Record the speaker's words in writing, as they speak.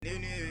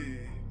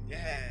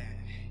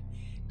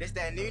This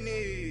that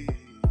new.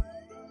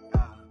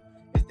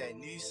 It's that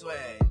new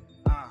swag.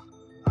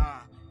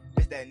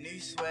 It's that new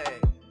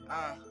swag.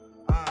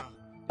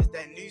 It's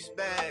that new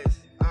spaz.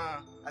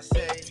 I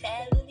say,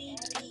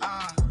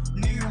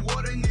 new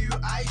water, new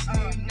ice,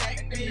 new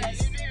neck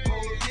piece.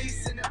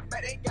 Police in the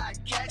back, they gotta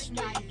catch me.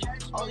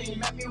 Only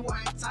met me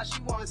one time,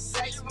 she wanna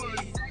sex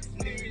me.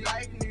 New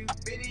life, new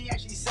bitty,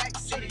 and she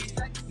sexy.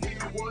 New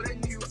water,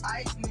 new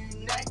ice, new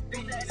neck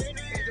piece.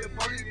 If the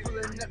police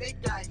pulling up, they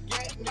gotta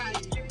get me.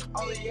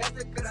 Only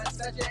after could I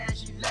touch her and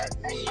she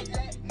let me.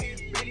 New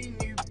bitty,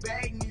 new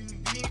bag, new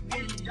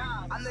VV.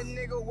 I'm the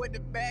nigga with the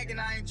bag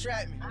and I ain't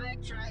trapping.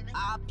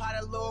 I apply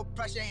a little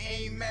pressure,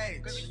 he ain't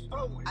match.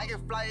 I can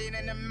fly it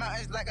in the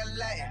mountains like a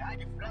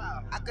Latin.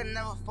 I could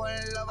never fall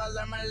in love, I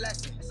learned my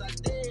lesson.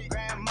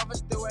 Grandmother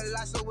still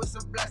alive, so it's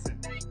a blessing.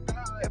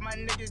 If my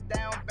niggas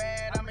down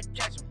bad, I'ma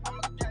catch 'em.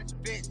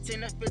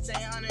 15 to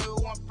 1500, who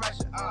want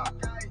pressure?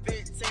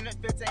 15 to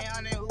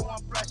 1500, who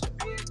want pressure?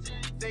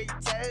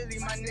 Fatality,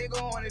 my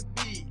nigga on the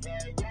beat.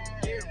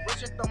 Get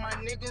rich and throw my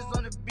niggas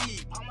on the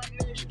beat.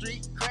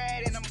 Street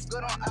cred and I'm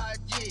good on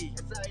IG.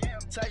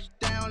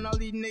 Touchdown, all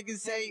these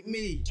niggas hate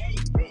me.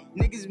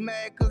 Niggas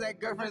mad cause that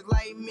girlfriend's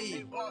like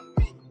me.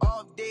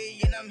 Off day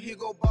and I'm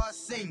Hugo Boss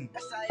sing.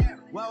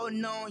 Well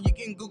known, you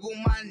can Google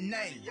my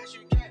name.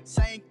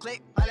 Same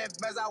click, all that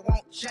best I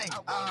won't change.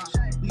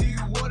 New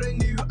water,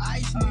 new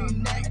ice, new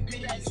neck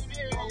piece.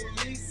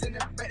 Police in the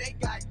back, they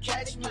gotta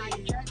catch me.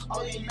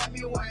 Only met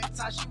me one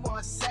time, she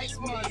wanna sex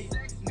me.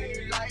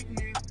 New life,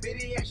 new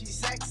bitty, and she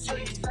sexy.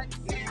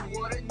 New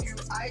water, new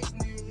ice,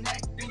 new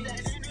neck piece.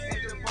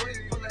 If the police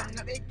pulling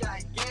up, they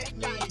gotta get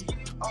me.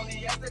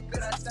 Only after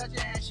could I touch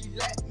her and she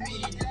let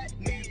me.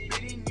 New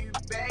bitty, new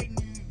bag,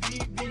 new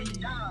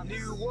VV.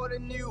 New water,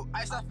 new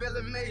ice, I feel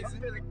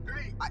amazing.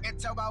 I can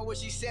tell by what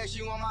she said,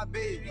 she want my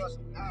baby.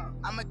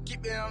 I'ma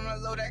keep it on the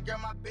low, that girl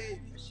my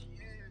baby.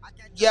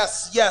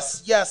 Yes.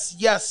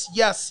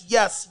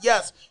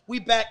 We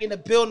back in the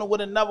building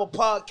with another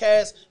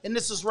podcast, and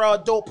this is Raw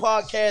Dope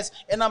Podcast,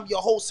 and I'm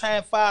your host,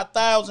 Hand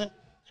 5000.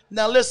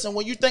 Now listen,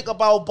 when you think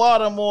about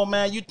Baltimore,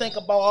 man, you think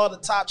about all the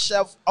top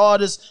shelf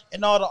artists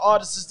and all the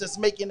artists that's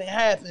making it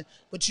happen,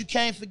 but you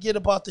can't forget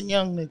about the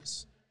young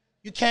niggas.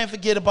 You can't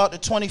forget about the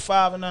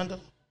 25 and under.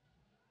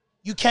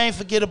 You can't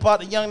forget about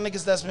the young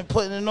niggas that's been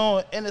putting it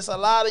on, and it's a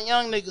lot of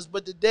young niggas,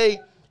 but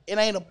today, it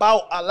ain't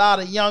about a lot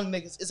of young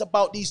niggas. It's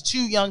about these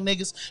two young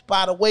niggas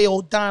by the way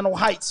of Donald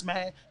Heights,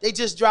 man. They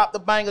just dropped a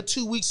banger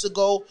 2 weeks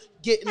ago,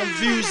 getting them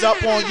views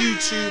up on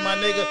YouTube, my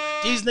nigga.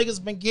 These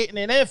niggas been getting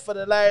it in for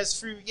the last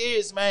few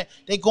years, man.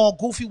 They going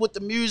goofy with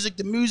the music.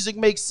 The music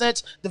makes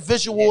sense. The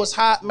visual is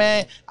hot,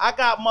 man. I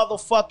got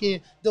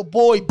motherfucking the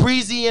boy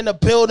Breezy in the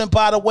building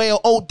by the way of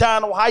old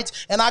Donald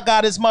Heights, and I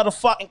got his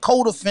motherfucking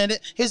co-defendant,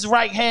 his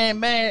right-hand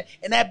man,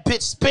 and that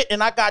bitch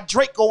spitting. I got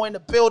Draco in the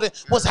building.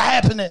 What's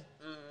happening?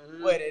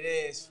 What it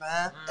is,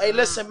 fam. Hey,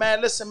 listen,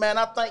 man.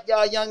 I thank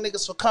y'all young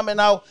niggas for coming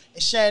out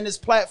and sharing this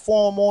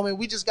platform on me.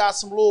 We just got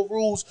some little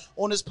rules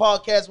on this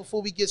podcast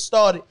before we get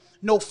started.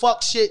 No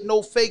fuck shit,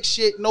 no fake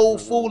shit, no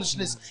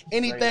foolishness.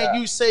 Anything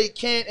you say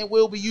can and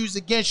will be used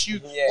against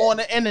you on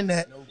the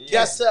internet.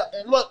 Yes, sir.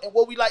 And look, and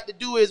what we like to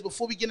do is,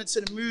 before we get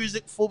into the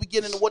music, before we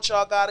get into what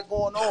y'all got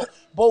going on,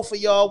 both of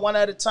y'all, one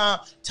at a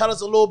time, tell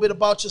us a little bit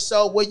about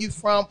yourself, where you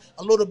from,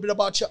 a little bit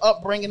about your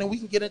upbringing, and we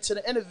can get into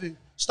the interview.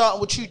 Starting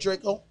with you,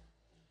 Draco.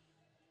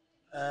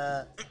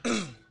 I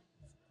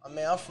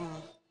mean, I'm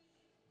from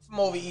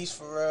over east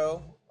for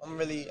real.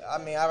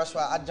 That's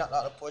why I jumped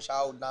out the push. I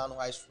hold Donald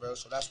Heights for real.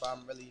 So that's what I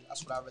really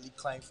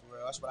claim for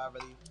real. That's what I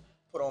really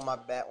put on my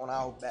back when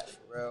I was back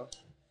for real.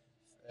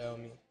 Feel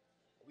me?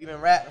 We been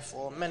rapping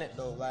for a minute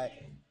though, like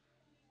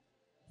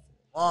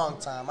long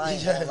time. I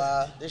ain't gonna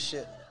lie. This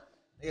shit,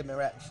 they been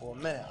rapping for a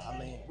minute. I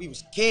mean, we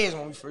was kids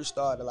when we first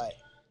started, like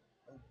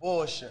no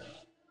bullshit.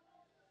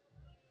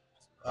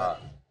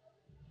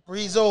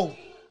 Breezo.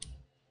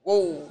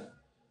 Whoa,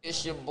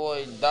 it's your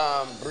boy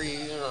Don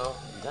Bree,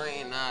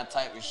 Green Eye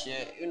type of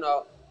shit, and,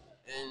 I'm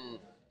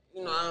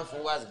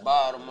from West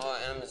Baltimore,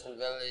 Emerson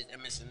Village,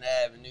 Emerson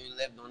Avenue,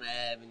 lived on the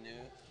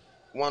avenue,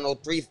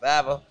 103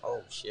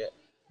 oh shit.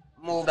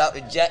 Moved out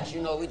the Jets,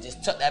 we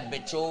just took that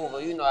bitch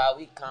over, you know how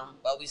we come,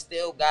 but we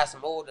still got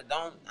some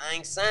I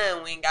ain't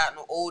saying we ain't got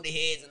no older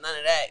heads and none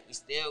of that, we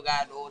still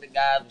got the older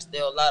guys, we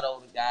still love the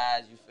older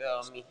guys, you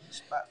feel me?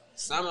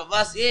 Some of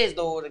us is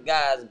the older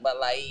guys, but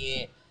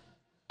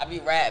I be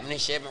rapping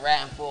this shit, been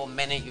rapping for a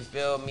minute, you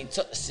feel me?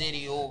 Took the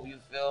city over, you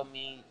feel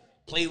me?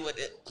 Play with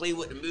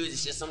the music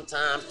shit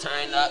sometimes,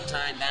 turn up,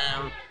 turn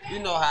down. You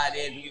know how it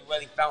is when you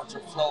really found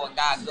your flow and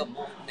got good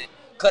movement.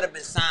 Could have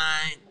been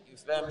signed, you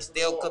feel me?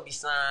 Still could be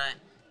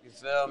signed, you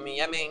feel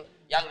me? I mean,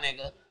 young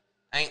nigga,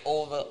 ain't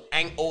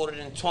older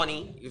than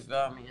 20, you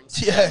feel me?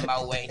 I'm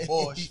my way.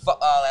 Fuck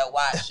all that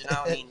watch shit,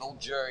 I don't need no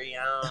jury,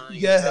 you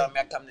feel me?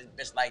 I come to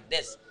this bitch like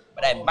this.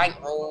 But that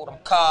bankroll, them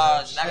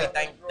cars, and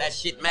everything, that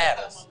shit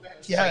matters.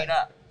 Straight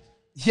up.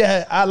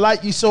 Yeah, I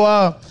like you.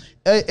 So,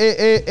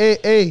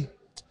 hey.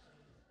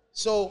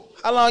 So,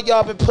 how long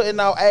y'all been putting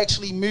out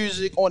actually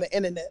music on the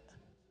internet?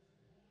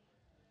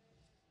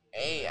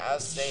 Hey, I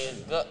say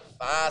it's good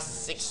 5,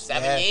 6,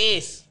 7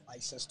 years.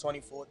 Like since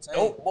 2014.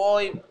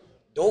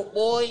 Dope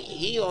boy,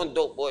 he on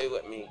Dope Boy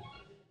with me.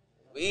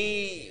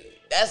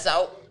 That's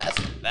out.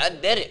 I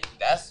did it.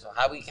 That's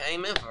how we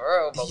came in for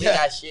real. But we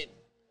got shit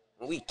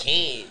when we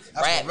kids.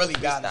 That's rap, what really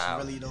got freestyle.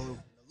 us really though.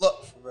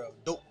 Look for real,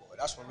 Dope Boy.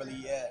 That's what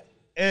really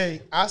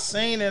Hey, I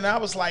seen it and I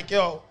was like,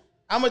 yo,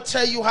 I'm gonna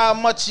tell you how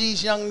much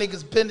these young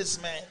niggas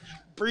business, man.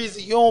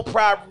 Breezy, you don't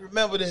probably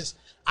remember this.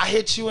 I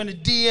hit you in the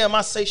DM.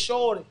 I say,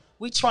 shorty,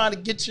 we trying to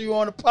get you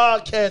on the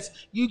podcast.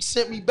 You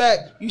sent me back.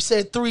 You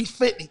said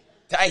 350.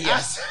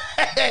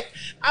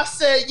 I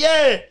said,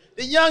 yeah,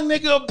 the young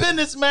nigga a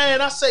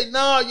businessman. I say,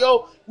 nah,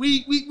 yo,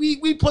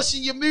 we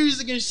pushing your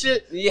music and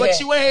shit, but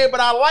you ain't here. But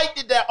I liked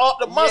it that off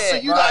the muscle.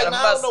 You like, man,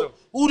 I don't know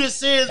who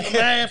this is,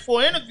 man.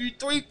 For an interview,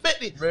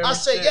 350. Real I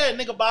say, yeah,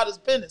 nigga about his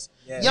business.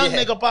 Young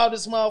nigga about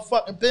his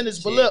motherfucking business.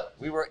 But look,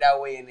 we worked our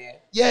way in there.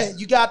 Yeah,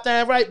 you got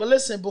that right. But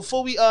listen,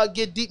 before we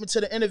get deep into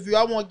the interview,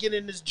 I want to get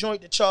in this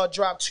joint that y'all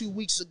dropped 2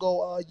 weeks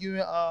ago.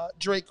 You and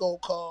Draco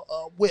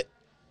called Whip.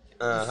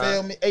 You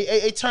feel me?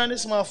 Hey, turn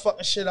this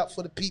motherfucking shit up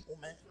for the people,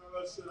 man. Turn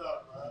that shit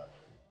up, man.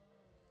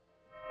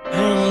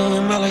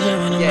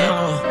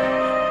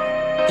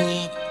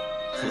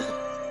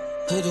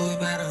 Who do it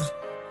better?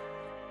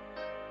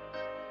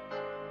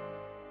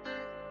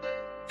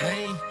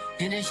 Hey,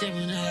 and that shit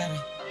when I had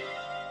it.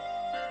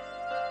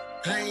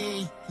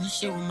 Hey, this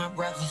shit with my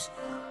brothers.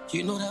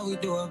 You know that we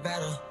do it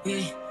better.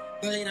 We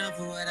really down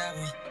for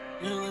whatever.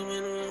 Hey,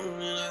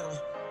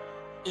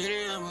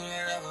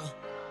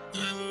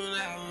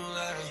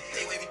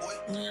 wavy boy.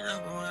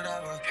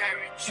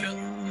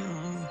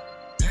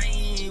 I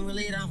ain't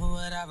really down for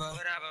whatever.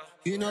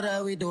 You know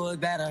that we do it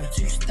better.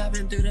 You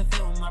stopping through the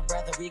field with my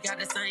brother. We got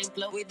the same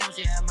flow, we don't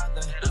share a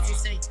mother. What you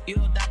say?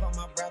 You'll die by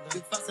my brother.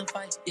 We fuss and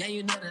fight, yeah,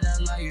 you know that I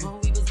love you. When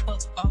we was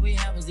fucked, all we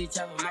had was each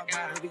other. My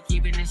brother, we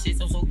keeping this shit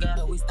so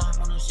gutter. We stomp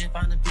on the shit,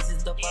 finding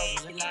pieces of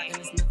puzzles. We locking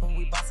the smith when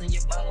we bossing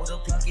your bubble. The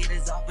plug it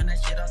is off and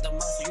that shit off the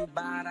muscle. You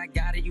buy it, I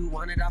got it, you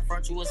want it. I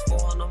front you, it's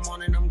 4 in the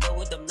morning. I'm good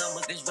with them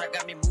numbers. This rap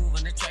got me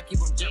moving, the track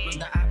keep on jumping.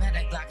 The iPad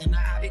that Glock and the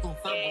eye be gon'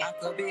 fumble. I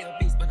could be a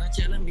beast, but I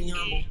chill and be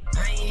humble.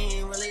 I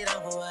ain't really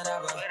down for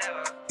whatever.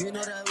 You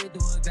know that we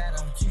do it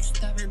better. You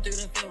stopping through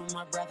the field with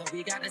my brother.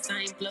 We got the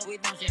same flow, we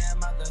don't share a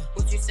mother.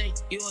 What you say?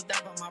 You'll die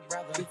by my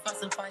brother. We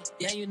fuss and fight,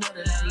 yeah, you know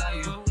that I love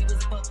you. When we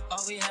was fucked,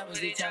 all we had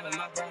was each other.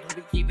 My brother,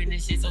 we keeping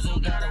this shit so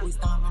gutter. We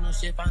stomp on the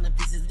shit, finding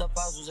pieces of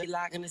puzzles. We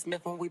locking the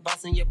smith when we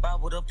busting your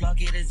bubble. The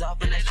plug it is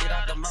off and that shit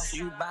off the muscle.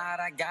 You buy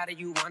it, I got it,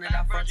 you want it.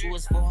 I front you,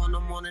 it's 4 in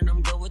the morning.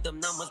 I'm good with them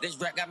numbers. This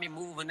rap got me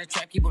moving, the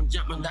track keep on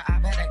jumping. The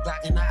iPad that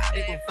Glock and the eye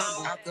be gon'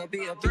 fumble. I could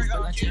be a beast,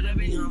 but I chill and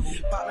be humble.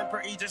 Poppin'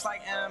 pretty just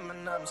like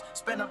M&M's.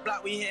 Spin a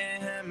block, we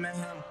hitting him and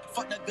him.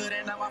 Fuck the good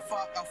and now I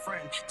fuck our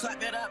friend.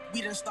 Clap it up,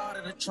 we done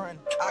started a trend.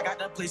 I got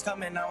the police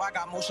coming now, I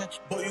got motion.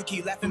 Boy, you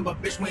keep laughing,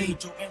 but bitch, we ain't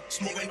joking.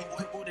 Smoking no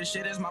people, this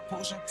shit is my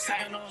potion.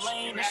 Second on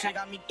lane, this shit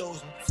got me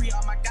dozing. Free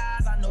all my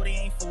guys, I know they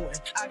ain't fooling.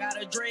 I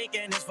got a Drake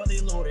and it's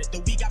fully loaded. The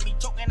week got me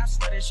choking, I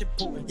swear this shit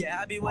pulling. Yeah,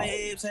 I be with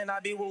Apes and I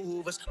be with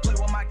Hoovers. Play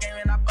with my game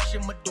and I bust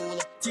your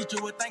medulla. Teach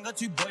you a thing or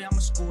two, boy, I'ma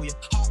school you.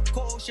 Hot,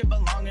 cold shit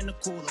belong in the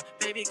cooler.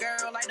 Baby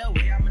girl, like the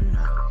way I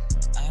maneuver.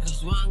 I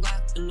just want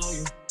Glock to know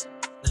you.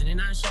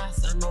 99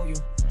 shots, I know you.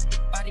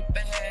 Body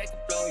bag can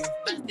blow you.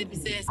 Best if it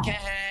says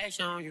cash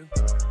on you.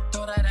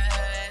 Throw that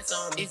ass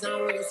on me. It's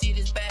on when you see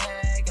this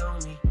bag on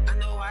me. I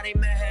know why they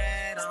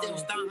mad on me. Still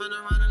stomping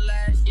around the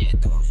last year.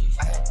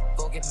 I had to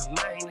go get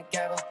my mind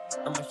together.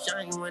 I'ma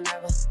shine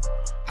whenever.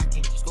 I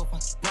can't just go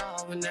fuck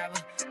raw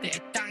whenever.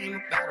 They're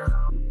dying better.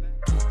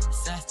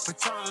 Sex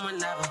Patron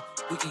whenever.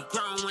 We get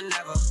grown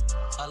whenever.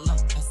 I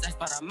love the sex,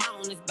 but I'm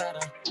on is better.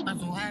 I'm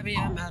so happy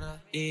I met her.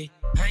 Yeah.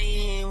 I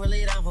ain't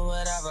really down for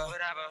whatever.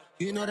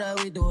 You know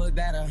that we do it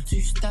better.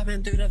 You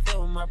stopping through the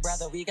field with my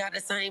brother. We got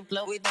the same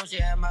flow, we don't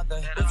share a mother.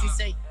 What you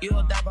say?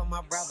 You'll die by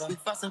my brother. We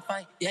fuss and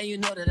fight, yeah, you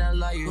know that I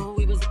love you. When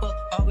we was booked,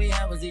 all we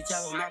had was each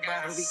other. My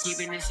brother, we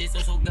keeping this shit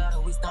so gutter.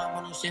 We stomp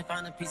on the shit,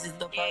 finding pieces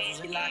of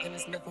puzzles. We locking the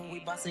smith when we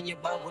busting your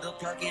bubble. The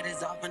plug it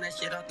is off and that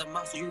shit off the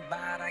muscle. You buy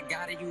it, I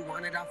got it, you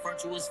want it. I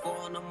front you, it's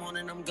 4 in the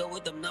morning. I'm good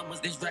with them numbers.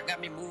 This rap got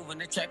me moving,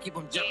 the track keep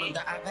on jumping. The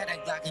iPad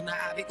that Glock and the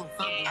eye be gon'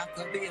 fumble. I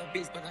could be a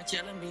beast, but I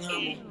chill and be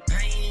humble.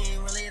 I ain't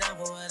really down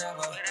for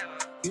whatever.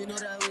 You know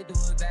that we do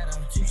it better.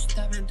 You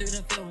stopping through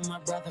the field with my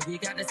brother. We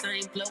got the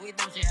same flow, we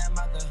don't share a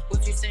mother.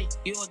 What you say?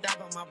 You'll die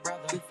by my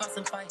brother. We fuss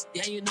and fight,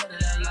 yeah, you know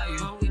that I love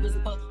you. When we was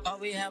fucked, all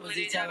we had was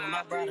each other.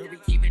 My brother, we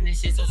keeping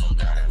this shit so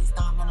gutter. We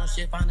stomp on the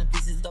shit, finding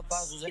pieces of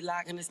puzzles. We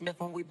locking the smith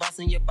when we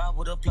busting your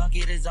bubble. The plug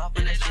it is off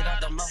and that shit off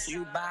the muscle.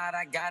 You buy it,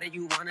 I got it,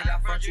 you want it. I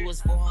front you,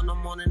 it's 4 in the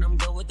morning. I'm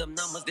good with them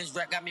numbers. This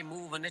rap got me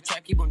moving, the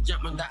track keep on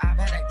jumping. The iPad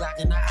that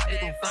Glock and the eye be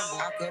gon' fumble.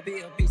 I could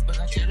be a beast, but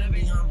I chill and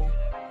be humble.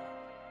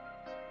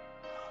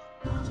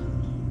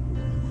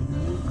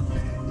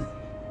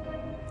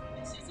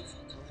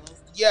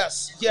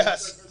 Yes. Yeah.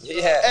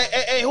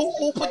 Hey,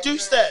 who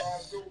produced that?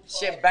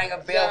 Shit,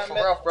 Banger Bill for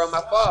real, from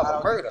my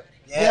father. Murder.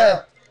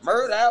 Yeah.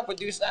 Murder out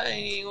produced. I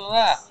ain't even gonna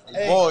lie.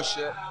 Hey.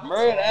 Bullshit.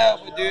 Murder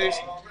out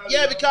produced.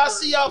 Yeah, because I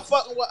see y'all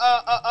fucking with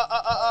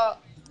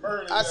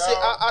I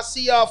I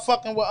see y'all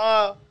fucking with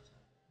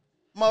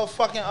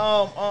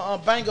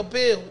motherfucking Banger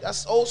Bill.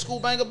 That's old school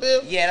Banger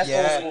Bill. Yeah, that's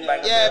old school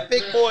Banger Yeah, Bill.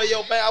 big boy,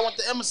 yo, man. I went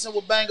to Emerson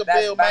with Banger That's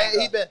Bill, man.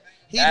 Banger.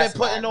 He been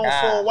putting my on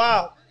guy. for a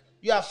while.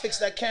 You gotta fix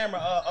that camera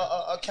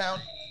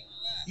account.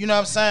 You know what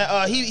I'm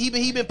saying?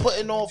 He been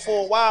putting on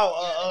for a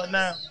while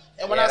now.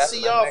 And when Yeah, I that's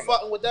see my y'all nigga.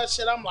 fucking with that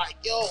shit, I'm like,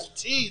 yo,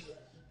 Jesus,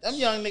 them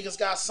young niggas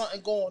got something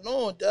going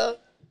on, duh.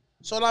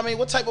 So I mean,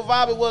 what type of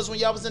vibe it was when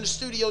y'all was in the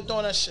studio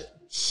doing that shit?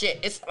 Shit,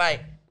 it's like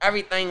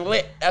everything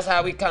lit. That's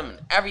how we coming.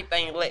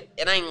 Everything lit.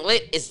 It ain't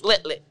lit. It's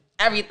lit.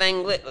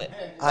 Everything lit.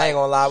 I ain't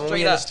gonna lie, when we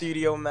Straight in the up.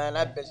 studio, man,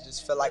 that bitch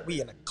just feel like we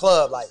in a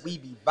club, like we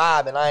be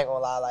vibing. I ain't gonna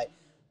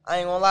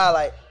lie,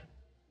 like,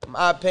 in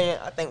my opinion,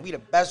 I think we the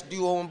best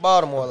duo in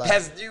Baltimore. Like,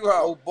 Best duo.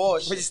 no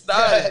bullshit. We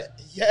started.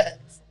 Yeah,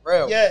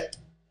 Real. yeah.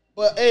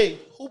 But hey,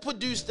 who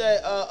produced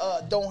that?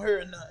 Don't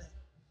hear nothing.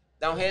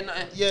 Don't hear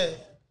nothing. Yeah.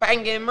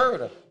 Bang and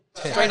murder.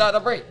 Straight out the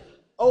break.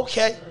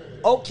 Okay.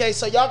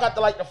 So y'all got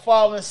the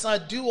father and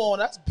son duo on.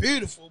 That's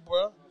beautiful,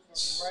 bro.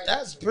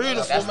 That's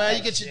beautiful, That's man.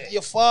 You nice get shit.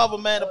 your father,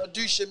 man, to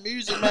produce your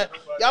music, man.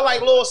 Y'all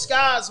like Lil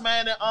Skies,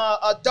 man,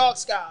 and Dark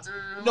Skies.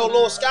 You know,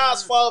 Lil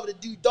Skies' father to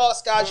do Dark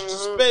Skies used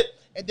to spit,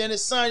 and then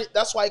his son.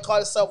 That's why he called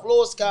himself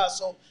Lil Skies.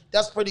 So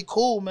that's pretty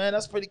cool, man.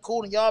 That's pretty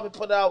cool. And y'all been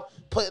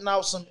putting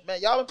out some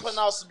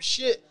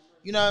shit.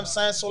 You know what I'm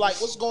saying? So like,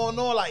 what's going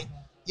on? Like,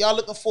 y'all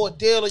looking for a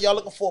deal or y'all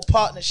looking for a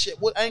partnership?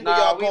 What angle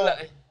Nah, y'all going?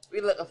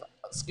 we looking for.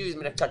 Excuse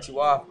me to cut you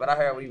off, but I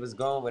heard where he was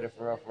going with it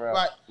for real.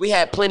 Right. We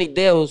had plenty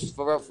deals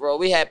for real.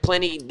 We had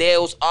plenty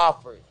deals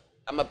offered.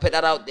 I'm gonna put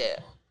that out there.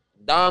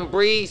 Don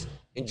Breeze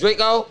and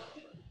Draco,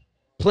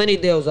 plenty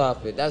deals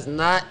offered. That's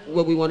not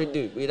what we want to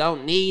do. We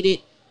don't need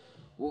it.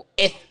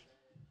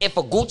 If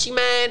a Gucci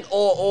man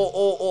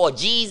or a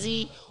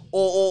Jeezy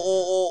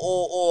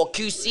or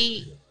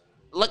QC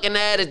looking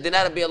at us, then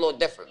that'll be a little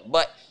different.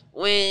 But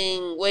we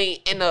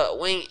ain't in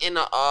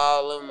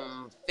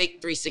the fake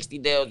 360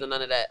 deals or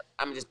none of that.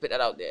 I'm just put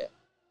that out there.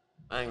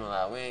 I ain't gonna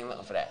lie, we ain't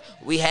looking for that.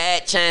 We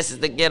had chances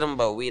to get them,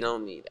 but we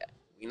don't need that.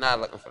 We not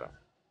looking for them.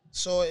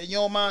 So you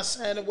don't mind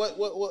saying what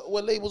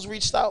labels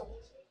reached out?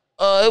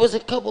 It was a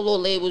couple little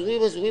labels.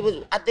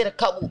 I did a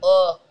couple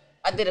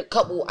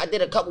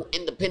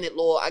independent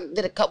law. I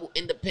did a couple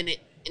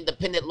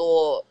independent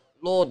law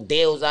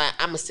deals.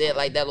 I'ma say it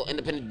like that, little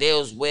independent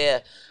deals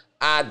where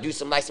I do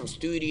some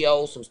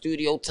studio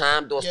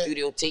time, do a Yeah.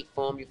 studio tape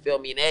for them, you feel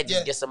me? And then just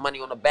Yeah. get some money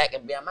on the back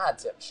and be on my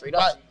tip, straight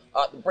Right.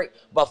 up the break.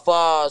 But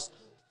far as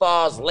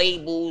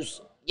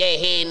labels, yeah,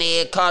 here and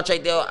there,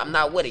 contract deal, I'm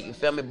not with it, you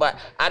feel me? But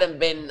I done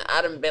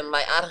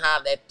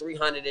have that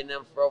 300 in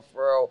them for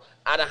real.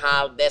 I done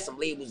have that some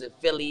labels in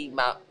Philly,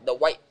 my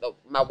white, I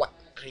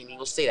ain't even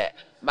gonna say that.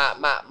 My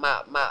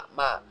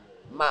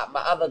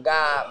other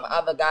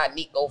guy,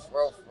 Nico,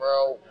 for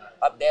real,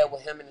 up there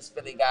with him and his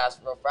Philly guys,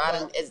 for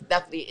real. It's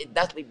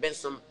definitely been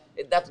some,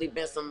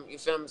 you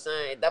feel what I'm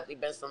saying? It definitely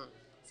been some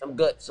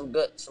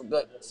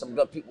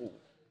good people.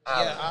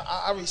 Yeah,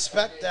 I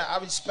respect that. I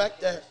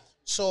respect that.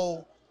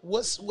 So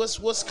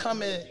what's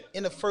coming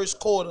in the first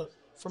quarter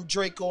from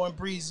Draco and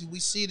Breezy? We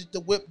see that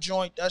the whip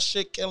joint, that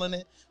shit killing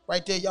it.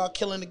 Right there, y'all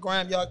killing the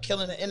gram, y'all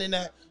killing the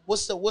internet.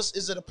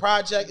 Is it a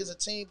project? Is it a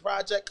team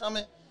project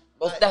coming?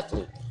 Most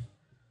definitely.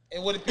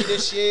 And would it be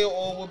this year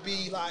or would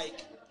be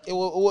like it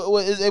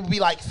would be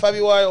like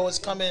February or it's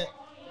coming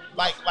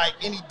like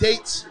any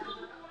dates?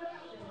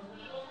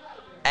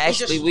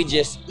 Actually, we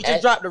just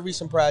dropped a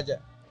recent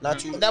project. Not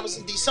too. And that was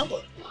in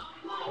December.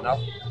 no, No,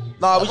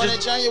 That we wasn't in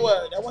just.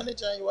 January. That wasn't in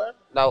January.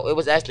 no, it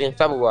was actually in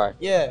February.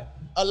 Yeah.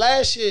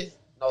 Last year.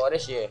 No,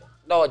 this year.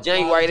 No,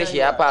 January this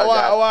year. I January.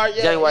 apologize. all right,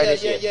 yeah, January yeah,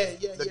 this yeah, year.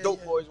 yeah, The yeah, Dope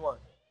yeah. Boys one.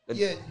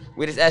 Yeah.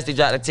 We just actually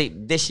dropped the tape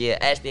this year.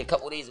 Actually, a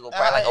couple days ago,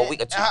 probably like a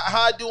week or two.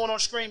 How I doing on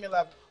streaming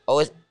level? Oh,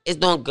 it's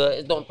doing good.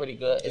 It's doing pretty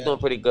good. It's doing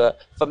pretty good.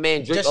 For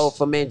man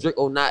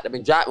Draco not, they've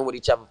been dropping with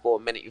each other for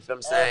a minute. You feel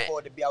what I'm And saying? for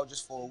it to be out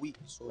just for a week.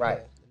 So, Right.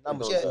 yeah, the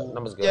numbers Yeah. cool.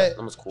 Numbers good. Yeah.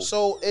 Numbers cool.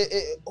 So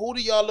who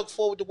do y'all look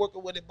forward to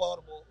working with in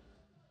Baltimore?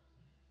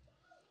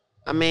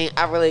 I mean,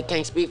 I really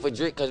can't speak for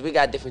Drake because we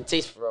got different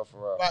tastes for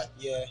real. Right.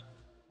 Yeah.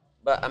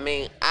 But I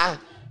mean, I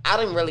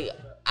really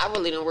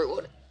didn't work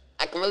with.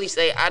 I can really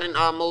say I didn't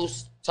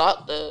almost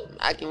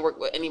I can work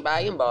with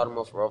anybody in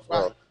Baltimore for real.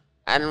 Right.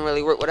 I didn't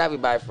really work with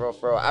everybody for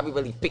real. I be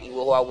really picky with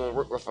who I want to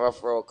work with for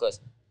real, cause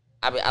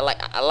I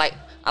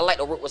like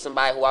to work with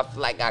somebody who I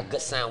feel like got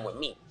good sound with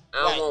me. I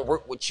don't Right. want to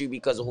work with you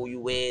because of who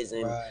you is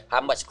and Right.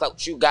 how much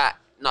clout you got.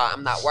 No,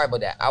 I'm not worried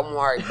about that. I'm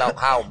worried about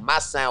how my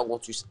sound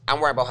going to. I'm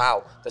worried about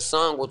how the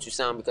song going to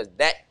sound because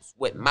that's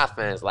what my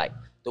fans like.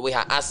 The way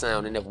how I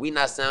sound, and if we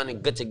not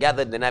sounding good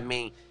together, then that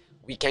mean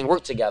we can't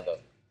work together.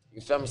 You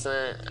feel me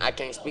saying? I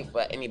can't speak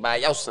for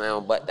anybody else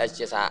sound, but that's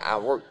just how I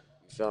work.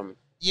 You feel me?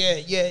 Yeah,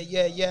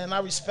 and I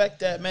respect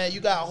that, man.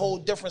 You got a whole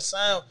different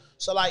sound.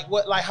 So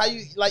how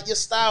you like your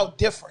style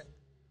different.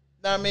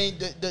 You know what I mean?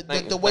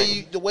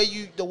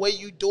 The way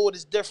you do it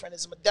is different.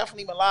 It's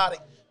definitely melodic,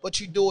 but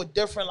you do it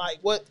different.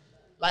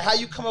 Like how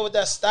you come up with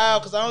that style?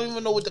 Because I don't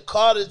even know what the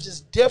card is.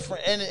 Just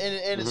different and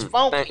it's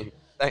funky. Thank you.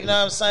 You know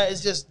what I'm saying?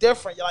 It's just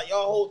different. Like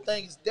your whole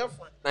thing is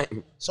different.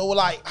 So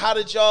like, how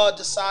did y'all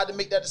decide to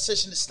make that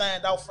decision to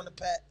stand out from the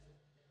pack?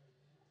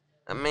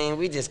 I mean,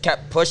 we just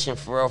kept pushing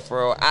for real,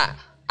 for real. I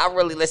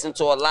really listen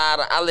to a lot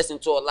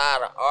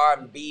of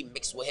R&B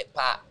mixed with hip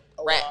hop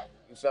rap.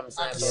 You feel what I'm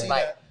saying? So it's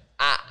like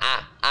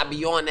I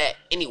be on that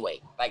anyway.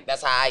 Like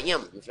that's how I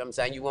am. You feel what I'm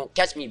saying? You won't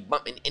catch me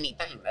bumping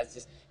anything. That's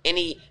just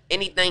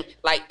anything.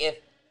 Like if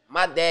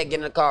my dad get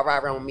in the car,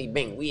 ride around with me,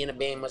 bing. We in a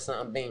band or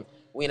something, bing.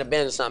 We in a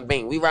band or something,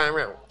 bing. We ride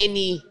around.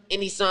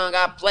 Any song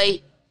I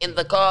play in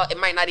the car, it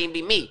might not even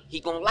be me.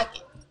 He gonna like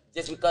it.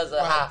 Just because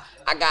of how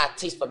I got a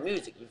taste for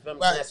music. You feel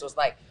what I'm saying? So it's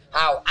like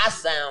how I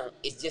sound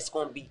is just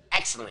gonna be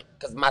excellent.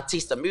 Cause my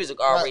taste of music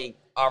already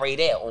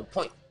there on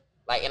point.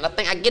 Like, and I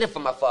think I get it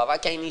from my father. I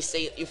can't even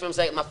say, you feel what I'm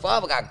saying? My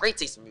father got great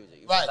taste in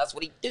music. You feel? That's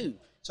what he do.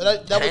 So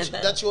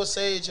that you would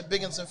say is your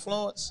biggest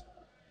influence?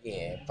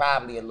 Yeah,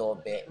 probably a little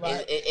bit.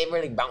 Right. It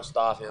really bounced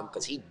off him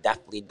because he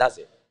definitely does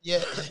it. Yeah.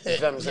 You feel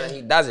what I'm saying?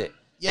 He does it.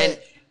 Yeah.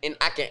 And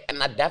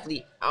I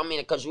definitely, I don't mean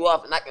to cut you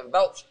off, and I can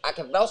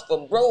vouch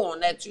for bro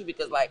on that too,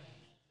 because like,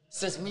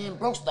 since me and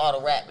bro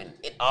started rapping,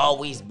 it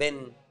always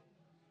been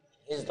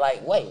his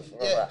like way.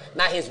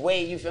 Not his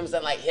way, you feel what I'm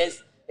saying? Like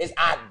his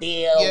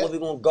idea, where we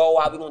gonna go,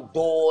 how we gonna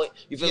do it.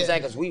 You feel what I'm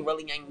saying? Because we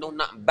really ain't know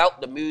nothing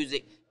about the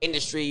music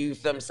industry. You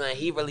feel what I'm saying?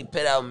 He really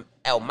put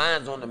our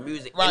minds on the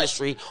music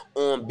industry,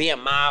 on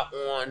BMI,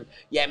 on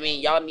I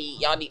mean, y'all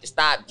need to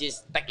stop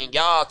just thinking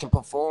y'all can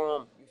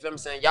perform. You feel what I'm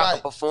saying? Y'all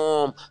can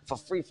perform for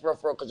free, for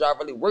real, because y'all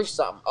really worth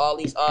something. All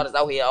these artists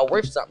out here are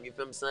worth something. You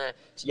feel what I'm saying?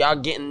 So y'all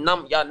getting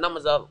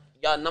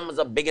y'all numbers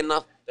are big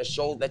enough to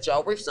show that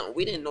y'all worth something.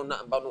 We didn't know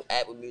nothing about no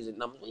Apple Music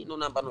numbers. We didn't know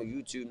nothing about no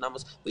YouTube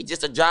numbers. We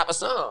just a drop a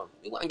song.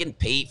 We wasn't getting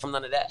paid from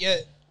none of that. Yeah.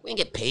 We didn't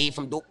get paid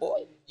from Dope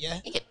Boy. Yeah.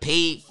 We didn't get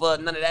paid for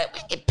none of that. We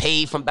didn't get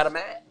paid from Better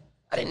Man.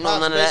 I didn't know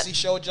none of that. Basically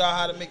showed y'all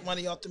how to make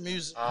money off the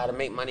music. How to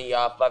make money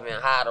off of it,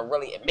 and how to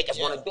really make us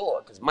want to do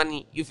it. Because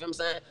money, you feel what I'm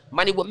saying?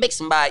 Money will make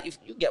somebody,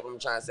 you get what I'm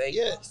trying to say?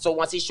 Yeah. So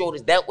once he showed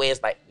us that way,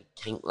 it's like, we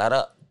can't let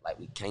up. Like,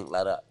 we can't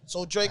let up.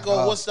 So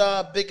Draco, what's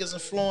the biggest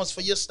influence for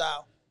your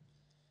style?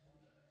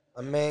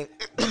 I mean,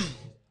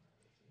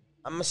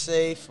 I'm going to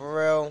say, for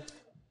real,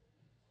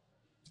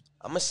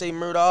 I'm going to say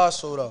Murder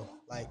also, though.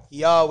 Like,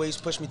 he always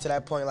pushed me to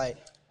that point, like,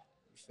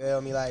 you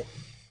feel me? Like,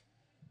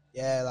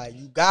 yeah, like,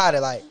 you got it.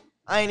 Like,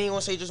 I ain't even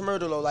going to say just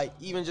Murder, though. Like,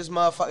 even just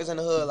motherfuckers in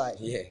the hood, like,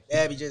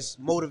 they be just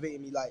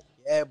motivating me, like,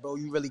 yeah, bro,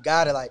 you really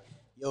got it. Like,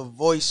 your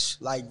voice,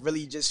 like,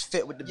 really just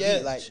fit with the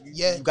beat. Like,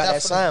 you got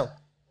that sound.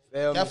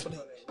 Feel me?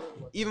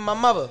 Even my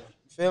mother,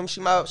 you feel me? She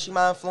my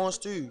influence,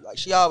 too. Like,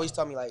 she always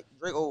tell me, like,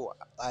 Draco,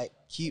 like,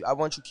 I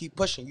want you to keep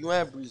pushing. You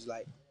and Breeze,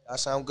 like, that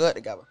sound good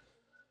together.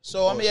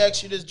 So let me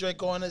ask you this,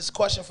 Draco, and this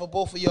question for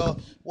both of y'all.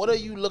 What are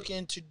you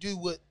looking to do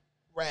with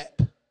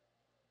rap?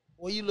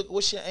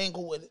 What's your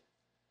angle with it?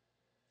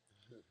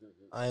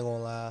 I ain't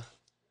gonna lie.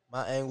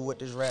 My angle with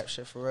this rap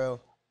shit, for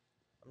real,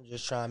 I'm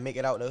just trying to make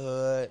it out the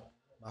hood.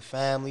 My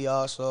family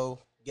also,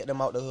 get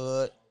them out the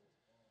hood.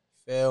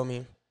 Feel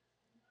me?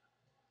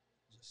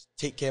 Just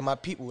take care of my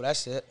people,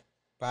 that's it.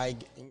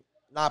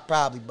 Not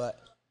probably, but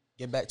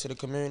get back to the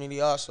community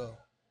also.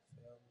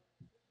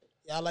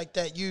 Y'all like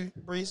that? You,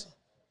 Breezy?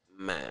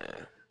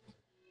 Man.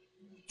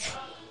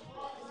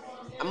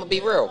 I'm going to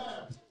be real.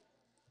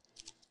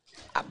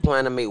 I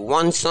plan to make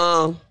one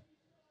song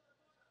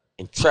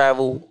and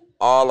travel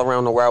all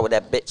around the world with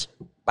that bitch.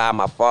 Buy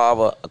my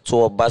father a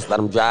tour bus, let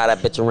him drive that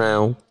bitch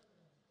around.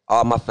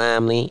 All my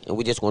family, and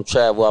we just going to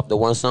travel off the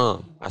one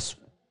song.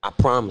 I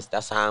promise.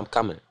 That's how I'm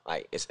coming.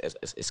 Like,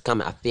 it's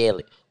coming. I feel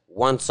it.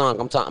 One song.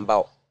 I'm talking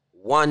about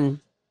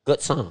one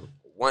good song.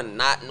 One,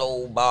 not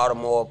no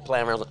Baltimore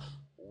playing around.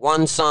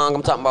 One song.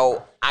 I'm talking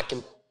about I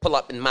can pull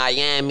up in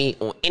Miami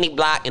on any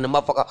block and the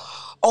motherfucker,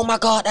 oh my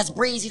God, that's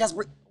Breezy. That's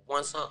Breezy.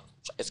 One song.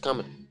 It's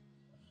coming.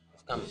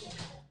 It's coming.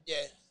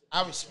 Yeah,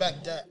 I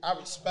respect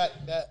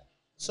that.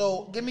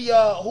 So give me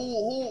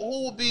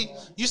who would be,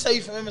 you say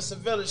you from Emerson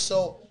Village,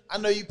 so I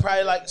know you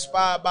probably like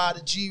inspired by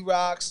the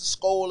G-Rocks, the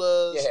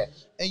Skolas,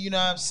 and you know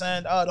what I'm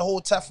saying, the whole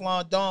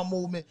Teflon Don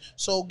movement.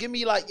 So give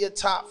me like your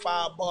top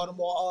 5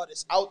 Baltimore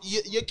artists.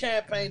 Your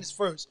campaign is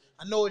first.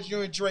 I know it's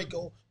you and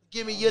Draco.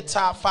 Give me your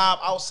top 5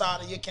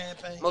 outside of your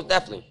campaign. Most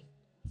definitely.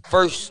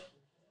 First,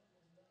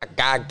 I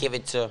gotta give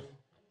it to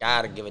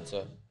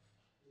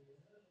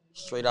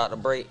straight out the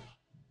break.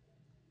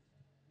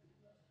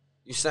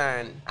 You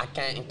signed, I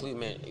can't include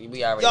me.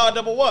 We already Y'all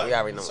number one. We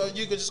already know. So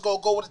you could just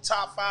go with the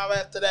top 5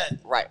 after that.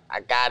 Right. I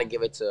gotta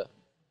give it to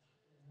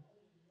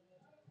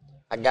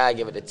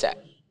Tech.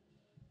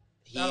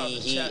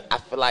 I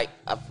feel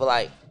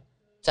like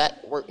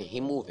Tech working, he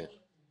moving.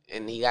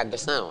 And he got good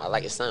sound. I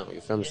like his sound.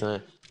 You feel what I'm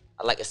saying?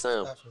 I like his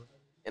sound. Definitely.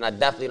 And I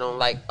definitely don't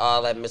like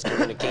all that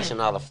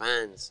miscommunication. All the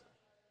fans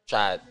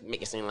try to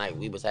make it seem like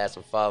we was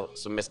having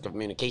some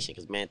miscommunication.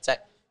 Because, man, Tech,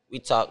 we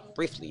talked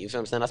briefly. You feel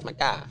what I'm saying? That's my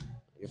guy.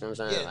 You feel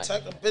what I'm saying? Yeah,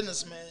 Tech a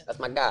businessman. That's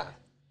my guy.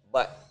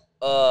 But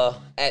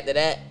after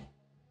that,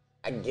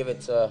 I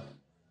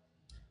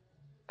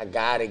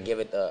gotta get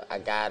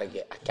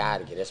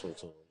this one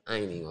to him. I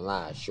ain't even gonna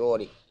lie.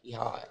 Shorty, he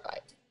hard.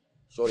 Like,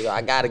 Shorty,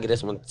 I gotta get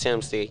this one to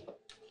Tim C.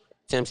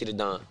 Tim C the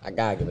Don. I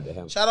gotta give it to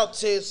him. Shout out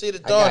to TNC the I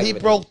Don. gotta He give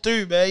it broke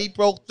through, man. He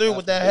broke through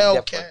with that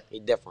Hellcat. He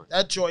different.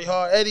 That joy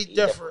hard. Eddie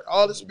different.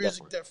 All this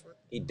music different.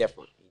 He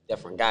different.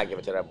 Gotta give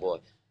it to that boy.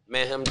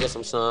 Man, him did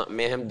some song.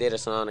 Me and him did a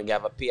song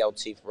together.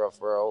 PLT for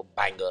real.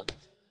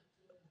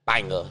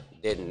 Banger.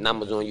 Did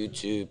numbers on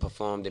YouTube.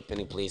 Performed at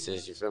Penny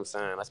Places. You feel what I'm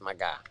saying? That's my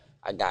guy.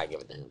 I gotta give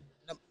it to him.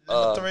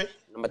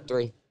 Number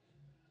three.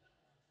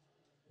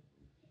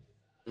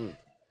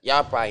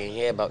 Y'all probably ain't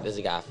hear about this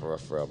guy for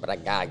real, but I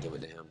gotta give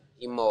it to him.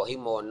 He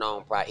more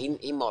known, probably.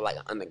 He more like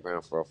an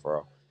underground for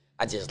real.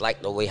 I just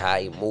like the way how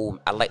he move.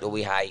 I like the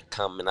way how he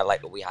come, and I like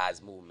the way how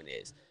his movement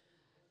is.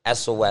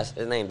 SOS,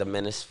 his name the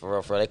Menace for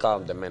real. They call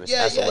him the Menace.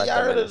 Yeah, SOS,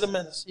 I heard of the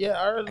Menace. Yeah,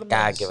 I heard of the Menace.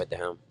 Gotta give it to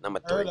him. Number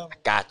 3. I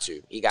got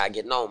to. He gotta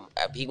get known.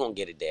 He gonna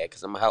get it there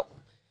because I'm gonna help him.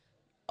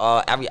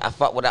 I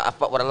fuck with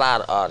a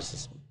lot of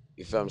artists.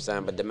 You feel what I'm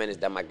saying? But the Menace,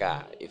 that my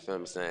guy. You feel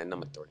what I'm saying?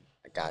 Number 3.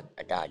 I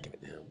gotta give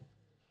it to him.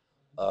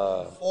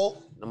 4.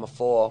 Number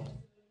 4.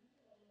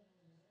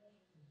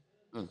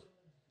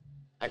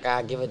 I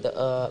gotta give it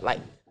the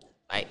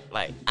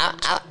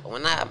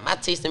my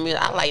taste in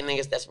music, I like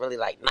niggas that's really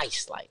like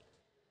nice. Like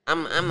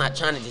I'm not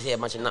trying to just hear a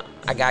bunch of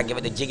I gotta give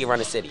it to Jiggy Run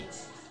the City.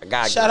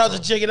 Shout out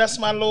to Jiggy, that's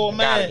my little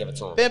man. Gotta give it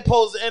to him. Ben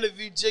posed the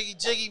interview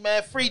Jiggy,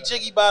 man. Free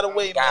Jiggy, by the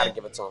way, gotta man.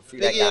 Give it to him.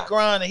 Free Biggie that guy. a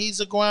grinder, he's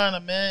a grinder,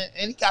 man,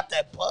 and he got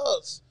that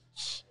buzz.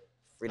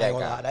 Free that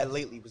guy. Lie, that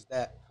lately was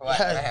that. What?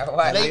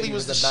 Lately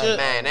was the shit,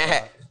 man.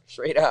 That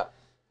straight up.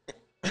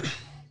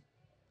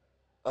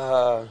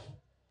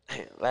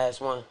 Last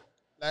one.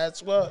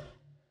 That's what.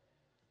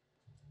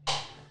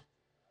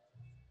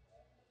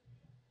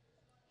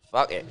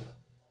 Fuck it.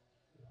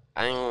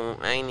 I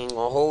ain't even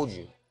gonna hold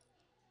you.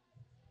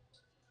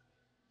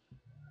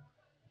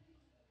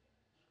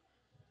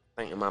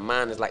 I think in my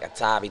mind it's like a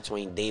tie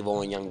between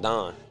Davo and Young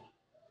Don.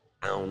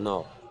 I don't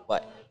know,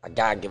 but I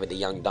gotta give it to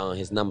Young Don.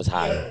 His numbers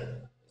high.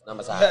 His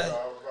numbers high.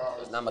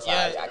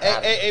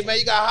 Hey, man,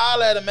 you gotta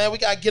holler at him, man. We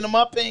gotta get him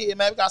up in here,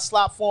 man. We gotta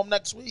slot for him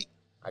next week.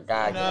 I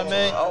gotta You know give what I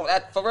it mean? to him. Oh,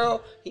 that for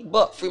real? He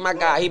booked. Free my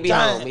guy. He be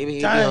home. He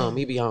be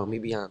home.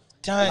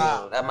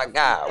 Dang. That's my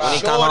guy. When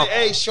he come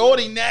home.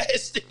 Shorty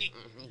nasty.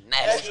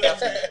 Nasty. Yeah,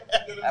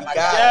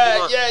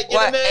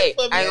 get him in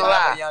for me. I ain't gonna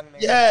lie.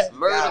 Yeah.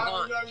 Murder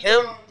going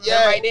him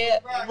right there.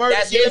 Murder,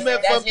 That's get him in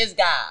for me. his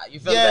guy. You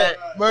feel Yeah,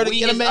 that? Murder, We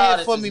get him his in here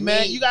artists, for me, it's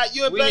man. You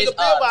and We Banger his Bill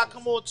gotta artists.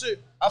 come on too.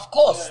 Of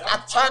course.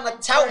 I'm trying to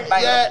tell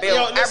Banger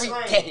Bill listen,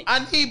 every day.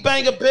 I need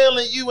Banger Bill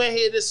and you in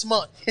here this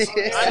month. I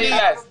need,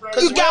 Yes.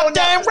 cause you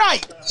goddamn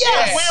right.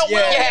 Yes.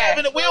 Yes.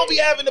 We don't be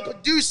having the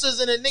producers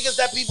and the niggas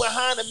that be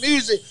behind the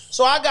music.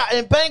 So I got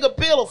and Banger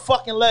Bill a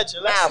fucking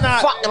legend. Let's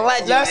not fucking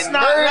legend.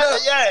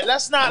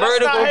 Let's not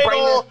Murder gonna hate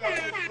bring on.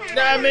 You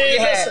know what I mean?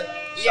 Yeah. Listen.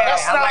 Yeah,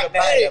 That's I not, like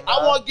that, hey, man.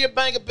 I want to give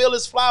Banger Bill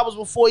his flowers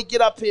before he get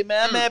up here,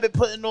 man. That man been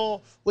putting on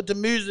with the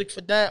music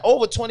for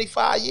over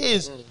 25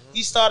 years.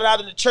 He started out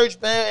in the church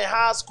band in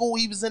high school.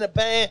 He was in a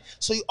band,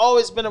 so he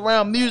always been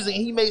around music.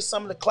 And he made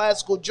some of the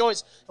classical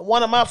joints. And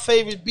one of my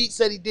favorite beats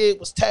that he did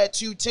was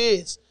Tattoo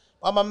Tears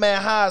by my man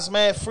Haas,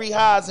 man. Free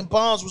Haas and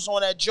Bonds was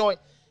on that joint.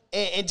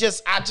 And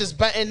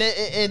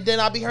then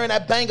I be hearing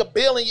that Banger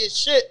Bill and your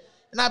shit.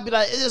 And I'd be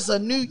like, it is a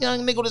new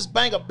young nigga, this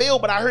Banger Bill,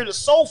 but I heard the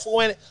soulful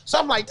in it. So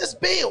I'm like, this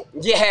Bill.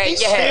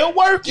 He's still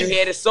working. You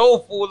hear the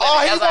soulful. All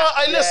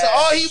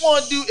he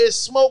want to do is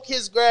smoke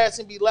his grass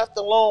and be left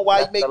alone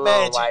while he make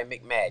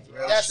magic.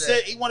 That's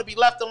it. He want to be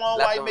left alone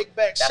while he make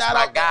magic. Shout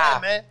out to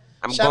him, man.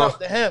 Shout out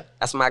to him.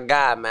 That's my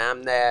guy, man.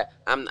 I'm there.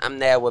 I'm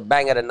there with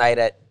Banger tonight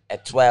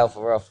at 12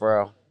 for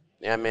real.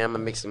 You know what I mean? I'm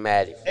gonna make some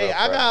magic. Hey,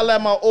 I gotta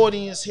let my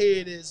audience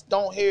hear this.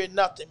 Don't hear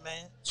nothing,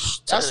 man.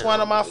 That's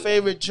one of my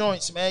favorite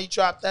joints, man. You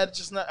dropped that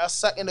just a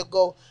second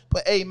ago.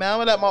 But hey, man, I'm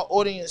gonna let my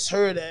audience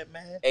hear that,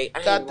 man. Hey,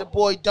 got the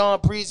boy Don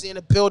Breezy in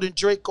the building,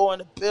 Draco in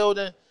the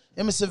building,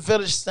 Emerson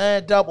Village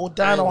stand up,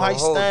 O'Donnell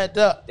Heights stand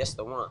up. That's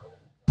the one.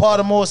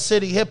 Baltimore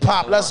City hip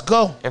hop, let's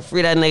go. And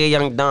free that nigga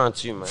Young Don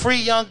too, man. Free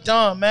Young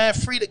Don, man.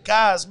 Free the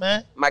guys,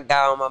 man. My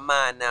guy on my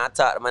mind now. I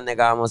talk to my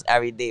nigga almost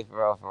every day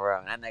for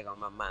real. That nigga on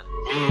my mind.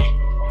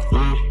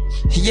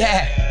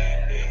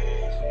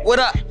 Yeah. What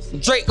up?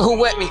 Drake, who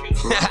with me?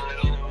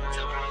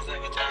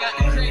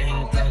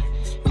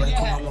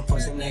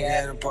 Pussy nigga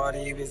at the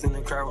party, he was in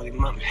the crowd with his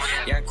mama.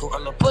 Yeah, cool.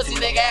 Pussy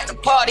nigga at the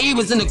party, he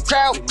was in the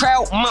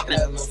crowd mopping.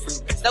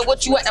 Now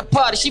what you at the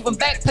party? She from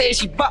back page,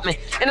 she butt me.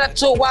 And I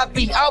told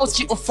YB, I was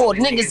cheap before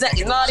niggas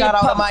acting naughty. Shout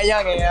out to my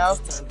youngin', yo.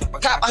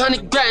 Cop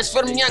 100 grams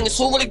for them youngins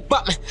who really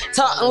butt me.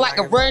 Talking like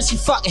a run, she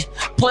fucking.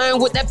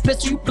 Playing with that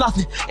pistol, you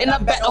bluffing. And I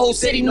bet the whole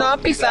city know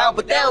I'm beef out,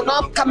 but they don't know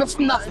I'm coming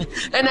from nothing.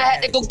 And I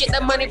had to go get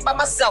that money by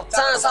myself.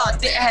 Times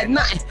hard, didn't have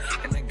nothing.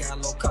 And I got a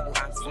little couple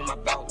ounces on my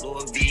belt,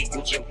 Louis V,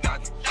 Gucci, and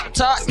pocket.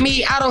 Talk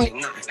me, I don't hit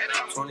nothing.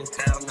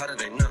 20,000 better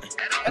than nothing.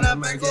 And I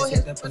might go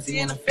hit that pussy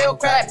in the field,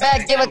 crack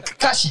back, give a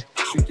concussion.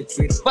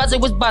 Buzzer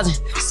was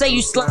buzzing, say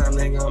you slime.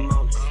 Nigga, I'm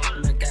on it.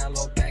 And I got a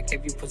little back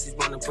if you pussies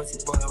want a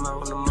pussy boy, I'm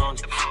out in the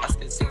morning. I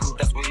still see them,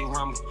 that's where you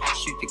rumble.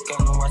 Shoot the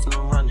gun and watch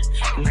them running.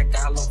 And I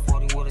got a little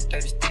 40 with a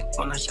 30 stick.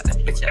 When I shot that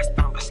bitch, I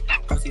stumbled.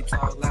 pussy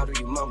talk louder,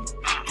 you mumble.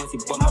 Pussy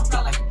boy, my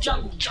blood like a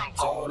jungle.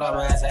 Told all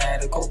my ass I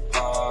had to go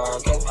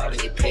hard to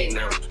get paid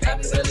now. I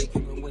been really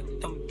cooking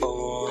with them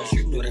boys,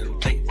 you know they don't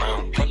play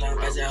round. Pull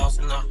up at your house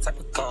in all type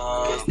of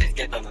cars, let's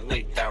get on the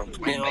late down.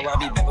 Me and I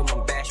be back with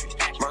my batteries,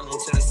 running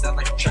to the south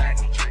like a track.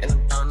 And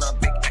I'm throwing up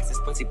big axes,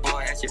 pussy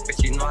boy, ass your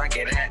bitch, you know I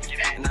get at it.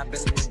 And I've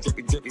been in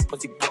the drippy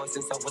pussy boy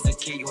since I was a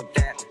kid, you a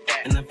dad.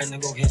 And I'm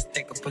finna go hit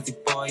stick a pussy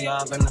boy,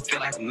 y'all finna feel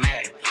like a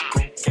mad.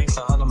 Cocaine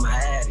for all of my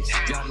addicts,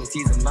 y'all been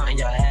season mine,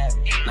 y'all have it.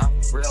 Now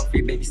for real,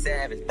 free baby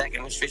savage, back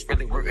in the streets,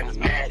 really working the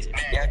magic.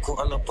 Yeah, cool,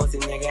 a little pussy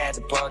nigga at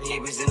the party, he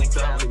was in the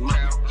club with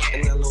mine.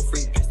 And that little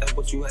free bitch, that's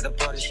what you at the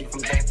party, she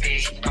from Japan,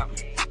 she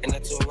poppin'. And I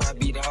told her I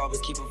be the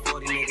harvest, keepin'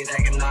 40 niggas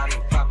acting naughty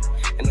and poppin'.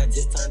 And I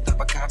just turned up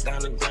a cop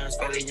down the ground,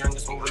 spell the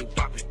youngest one really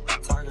poppin'.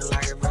 Talking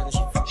like a brother, she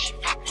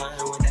fuckin'.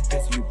 Playing with that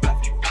pistol, you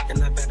bluffin'.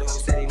 And I bet the whole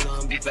city know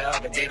I'm beef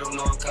out, but they don't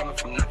know I'm coming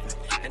from nothing.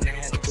 And I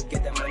had to go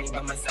get that money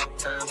by myself,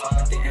 times all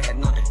I didn't have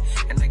nothing.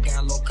 And I got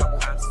a little couple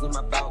ounces in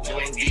my belt,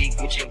 Joanne V,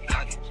 Gucci and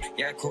pocket.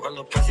 Yeah, I caught a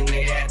little pussy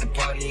nigga at the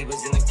party, he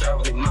was in the car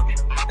with his mama.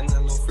 And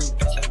that little free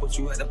bitch, like what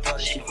you at the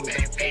party, she from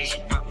Japan, she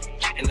poppin'.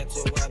 And I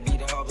told her I be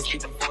the harvest,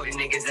 keepin' 40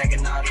 niggas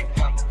acting naughty and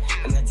poppin'.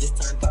 And I just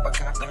turned up a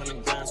cop down the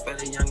ground, spell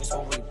the youngest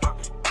one really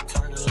poppin'.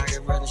 Talking like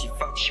a brother, she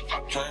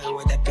fuckin'. Playing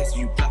with that pistol,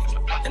 you bluffin'.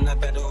 And I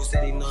bet the whole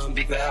city know I'm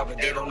beef out, but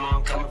they don't know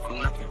I'm coming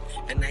from nothing.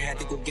 And I had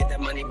to go get that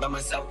money by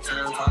myself,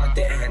 times all I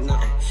didn't have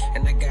nothing.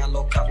 And I got a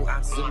little couple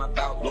ounces in my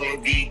belt, Louis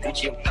V,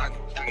 Gucci, I'm talking.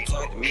 Don't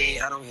talk to me,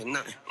 I don't hear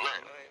nothing.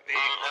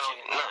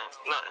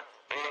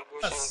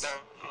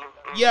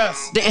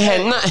 Yes. Didn't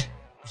have nothing.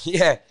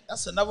 Yeah.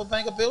 That's another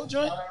Banger Bill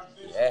joint?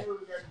 Yeah.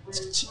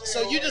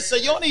 So you just say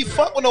you don't even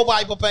fuck with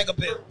nobody but Banger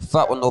Bill.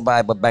 Fuck with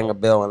nobody but Banger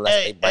Bill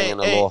unless they bringing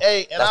the law.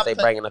 Unless they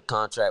bringing a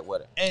contract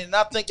with it. And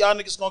I think y'all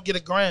niggas gonna get a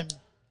Grammy.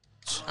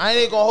 I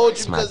ain't gonna hold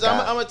you because I'm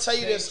gonna tell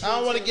you this. I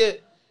don't wanna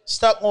get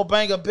stuck on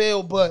Banger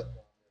Bill, but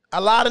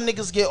a lot of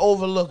niggas get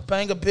overlooked.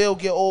 Banger Bill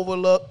get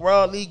overlooked.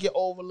 Rod Lee get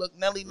overlooked.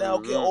 Nelly Now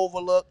get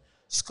overlooked.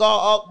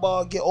 Scar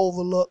Akbar get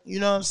overlooked. You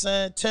know what I'm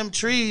saying? Tim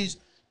Trees,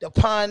 the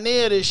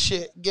pioneer of this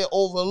shit, get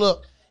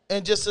overlooked.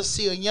 And just to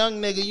see a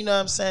young nigga, you know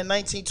what I'm saying,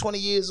 19, 20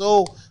 years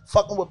old,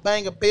 fucking with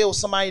Banger Bill,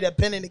 somebody that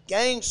been in the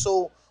game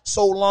so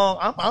long,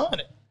 I'm on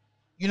it.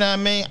 You know what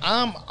I mean?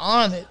 I'm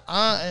on it.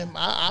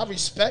 I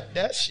respect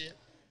that shit.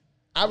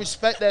 I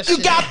respect that shit.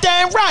 You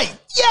goddamn right.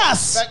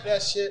 Yes. I respect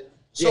that shit.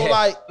 So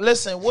like,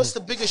 listen, what's the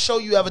biggest show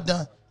you ever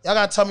done? Y'all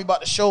gotta tell me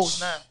about the shows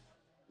now.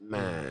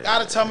 Man.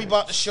 Gotta tell me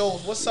about the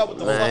shows. What's up with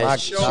the fucking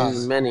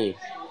shows? Too many.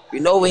 You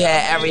know we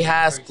had every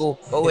high school.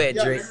 Go ahead,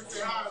 Drake.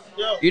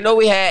 You know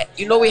we had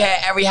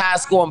every high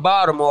school in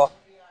Baltimore.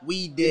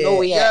 We did. You know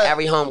we had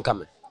every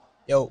homecoming.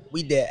 Yo,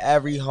 we did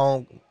every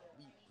home.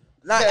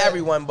 Not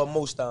everyone, but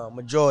most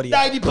majority.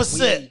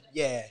 90%.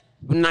 Yeah.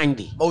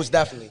 90. Most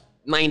definitely.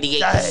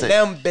 98%.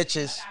 Them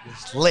bitches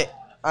was lit.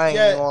 I ain't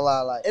even gonna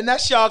lie, like. And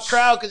that's y'all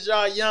crowd because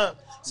y'all young.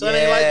 So it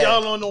ain't like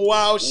y'all on the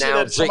wild shit Now,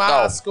 at some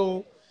high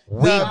school.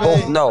 We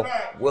both know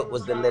what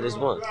was the littest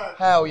one.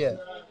 Hell yeah.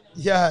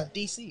 Yeah.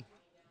 DC.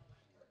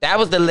 That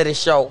was the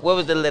littest show. What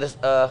was the littest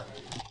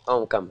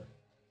homecoming?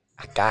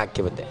 I gotta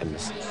give it to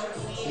Emerson.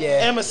 Yeah.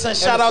 Emerson,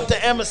 shout out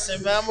to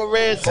Emerson, man. I'm a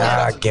Redskin.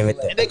 Gotta give it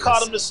to And they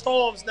call them the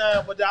Storms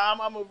now, but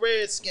I'm a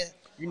Redskin.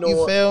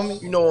 You feel me?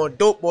 You know, on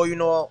Dope Boy, you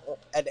know,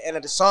 at the end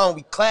of the song,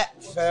 we clap,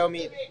 you feel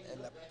me?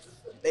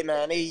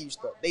 And they used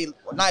to,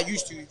 not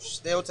used to,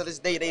 still to this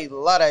day, they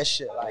love that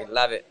shit. Like, I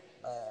love it.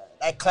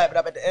 That clap it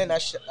up at the end, that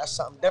shit, that's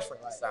something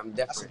different. Like, Something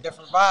different. That's a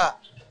different vibe.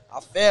 I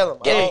feel them.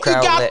 Get the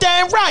crowd lit.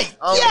 Goddamn right.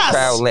 Yes.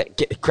 Crowd lit.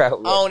 Get the crowd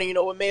lit. I don't even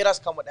know what made us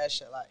come with that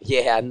shit. Like,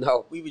 Yeah, I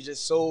know. we was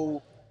just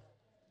so,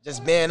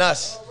 just being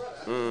us.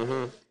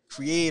 Mm-hmm.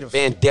 Creative.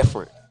 Being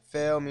different.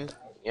 Feel me?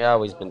 You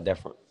always been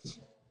different.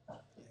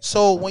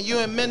 So when you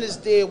and Menace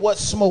did What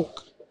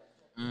Smoke?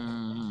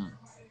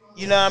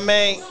 You know what I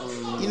mean?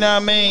 You know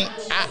what I mean?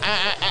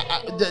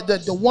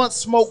 The One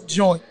Smoke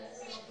joint.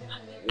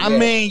 I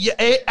mean,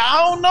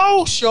 I don't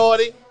know,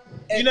 shorty.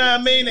 You know what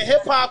I mean? The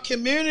hip hop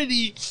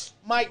community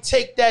might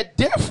take that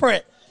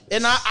different.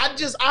 And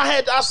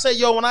I say,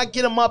 yo, when I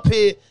get him up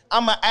here,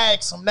 I'ma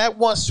ask him that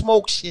One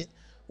Smoke shit.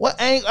 What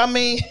ain't, I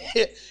mean,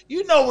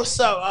 you know what's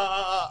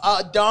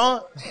up,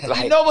 Don.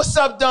 Like, you know what's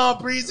up,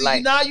 Don Breezy. like-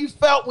 You know how you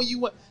felt when you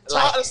went.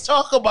 Let's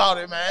talk about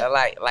it, man.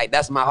 Like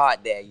that's my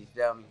heart there, you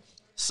feel me?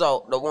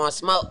 So the one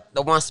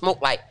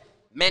smoke, like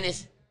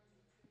Menace,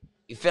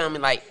 you feel me?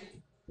 Like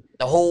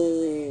the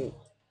whole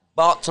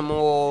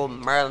Baltimore,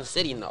 Maryland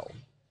City know.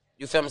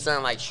 You feel me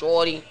saying? Like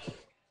Shorty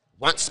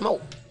want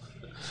smoke.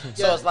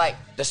 So it's like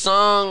the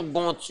song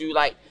going to,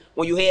 like,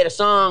 when you hear the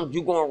song,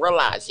 you gonna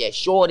realize, yeah,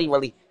 Shorty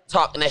really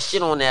talking that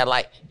shit on there.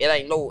 Like,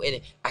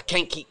 I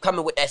can't keep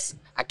coming with that.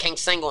 I can't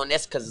sing on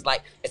this because it's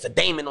like it's a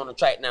Damon on the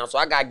track now. So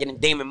I gotta get in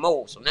Damon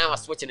mode. So now I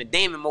switch into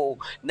Damon mode.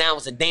 Now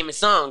it's a Damon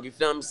song. You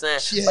feel me saying?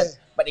 Yeah.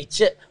 but they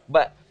chip.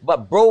 But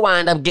bro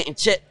wind up getting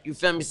chipped, you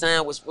feel me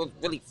saying, which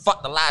really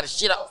fucked a lot of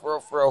shit up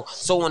for real.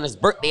 So on his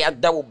birthday, I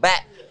doubled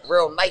back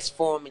real nice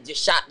for him and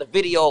just shot the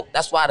video.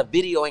 That's why the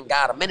video ain't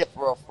got a minute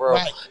for real.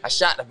 Right. I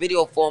shot the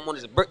video for him on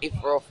his birthday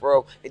for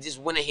real. It just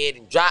went ahead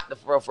and dropped it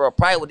for real.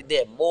 Probably would have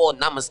did more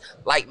numbers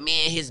like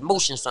me and his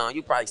motion song.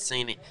 You probably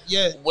seen it.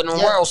 Yeah. With the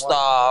Yeah. World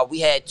Star,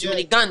 we had too Yeah.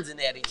 many guns in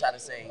there, they try to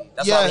say.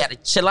 That's Yeah. why we had to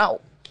chill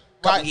out.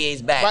 Couple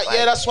years back. Right, like,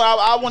 yeah, that's why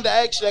I wanted to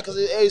ask you that, because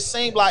it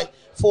seemed like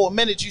for a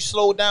minute you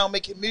slowed down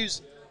making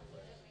music.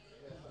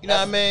 You know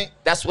what I mean?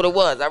 That's what it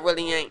was. I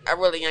really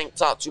ain't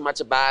talked too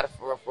much about it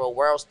for real.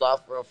 World Star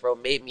for real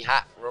made me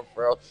hot for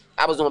real.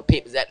 I was on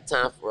papers at the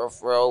time for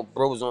real.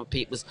 Bro was on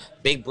papers.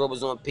 Big Bro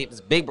was on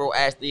papers. Big Bro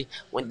actually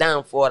went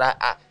down for it.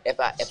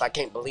 If I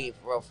can't believe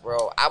for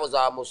real. I was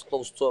almost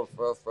close to it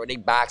for real. They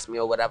boxed me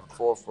or whatever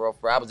for real.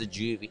 I was a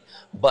juvie,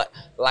 but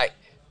like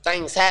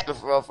things happen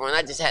for real, and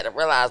I just had to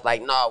realize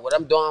like, no, what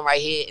I'm doing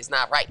right here is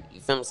not right. You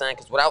feel me saying?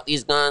 Because without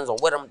these guns or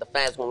with them, the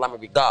fans gonna love me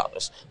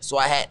regardless. So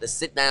I had to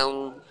sit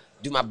down,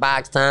 do my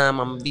box time.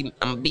 I'm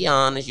gonna be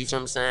honest, you feel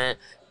me saying?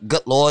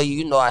 Good lawyer,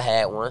 you know I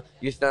had one,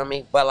 you feel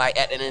me? But like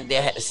at the end of the day,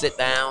 I had to sit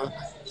down,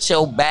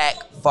 chill back,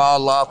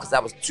 fall off, because I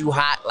was too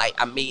hot. Like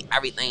I made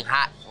everything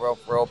hot for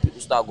real. People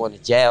start going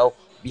to jail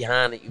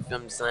behind it, you feel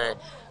me saying?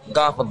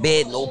 God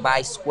forbid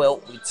nobody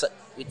squelched.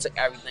 We took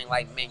everything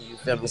like men, you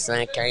feel me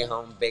saying? Came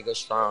home bigger,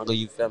 stronger,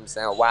 you feel me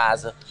saying?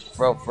 Wiser,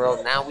 for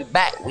real. Now we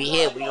back, we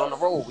here, we on the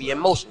road, we in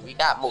motion, we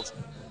got motion.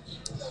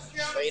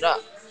 Straight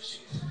up.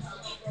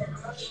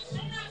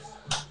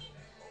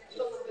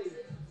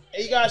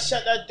 Hey, you gotta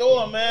shut that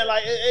door, man.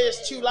 Like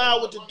it's too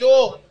loud with the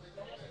door.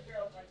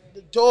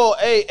 The door.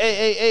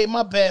 Hey.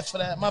 My bad for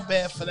that.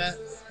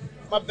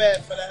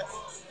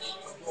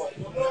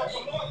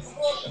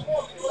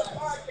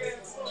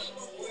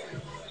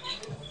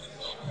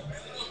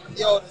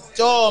 Yo, the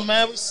door,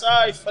 man. We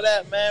sorry for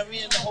that, man. We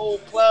in the whole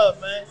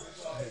club, man.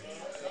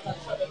 You know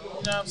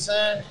what I'm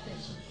saying?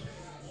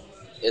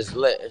 It's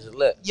lit.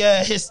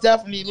 Yeah, it's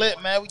definitely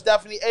lit, man. We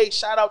definitely,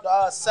 shout out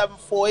to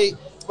 748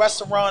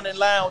 Restaurant and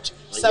Lounge,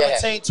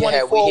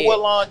 1724 we here.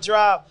 Woodlawn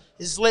Drive.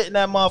 It's lit in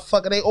that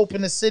motherfucker. They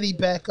open the city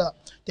back up.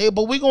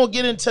 But we gonna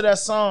get into that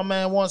song,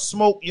 man. One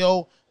Smoke,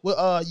 yo, with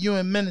you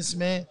and Menace,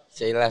 man.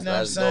 Say left, You know what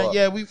I'm saying?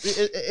 Yeah,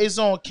 it's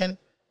on, Kenny.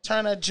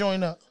 Turn that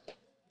joint up.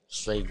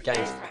 Straight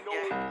gangster.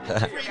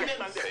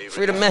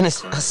 Free the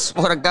Menace, I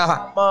swear to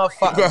God.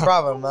 Motherfucking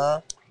brother,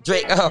 man.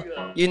 Drake up,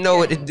 you know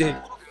what to do.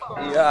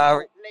 You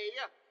already.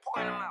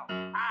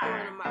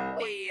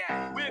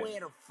 Where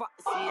the fuck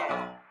is he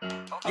at?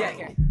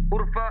 Yeah. Who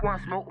the fuck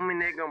want smoke with me,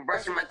 nigga? I'm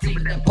brushing my teeth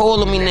with that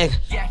pole on me, nigga.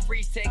 Yeah,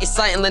 free take.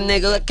 Exciting, little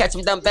nigga. Catch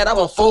me down bad, I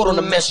won't fold on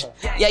the mission.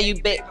 Yeah,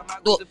 you bet.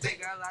 Look,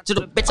 to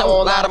the bitch, I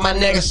won't lie to my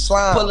niggas.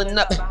 Pulling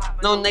up.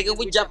 No, nigga,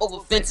 we jump over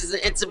fences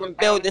and entering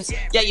buildings.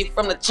 Yeah, you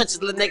from the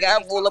trenches, little nigga.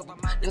 I roll up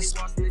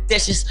and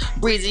dishes.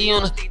 Breezy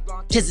on the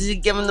kisses, he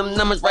giving them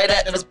numbers right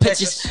after his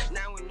pitches.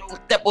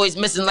 That boy's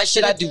missing like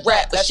shit, I do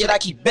rap, but shit I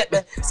keep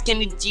bipping.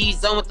 Skinny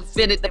G's on with the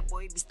fitted, that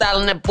boy be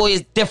styling, that boy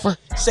is different.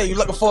 Say you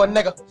looking for a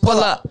nigga. Pull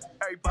up.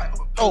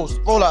 O's,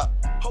 roll up.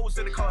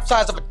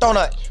 Size of a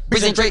donut.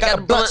 Breezy and Drake got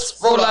the blunts,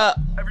 roll up.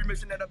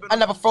 I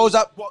never froze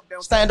up.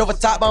 Stand over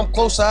top, I'm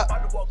close up.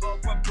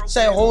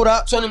 Say hold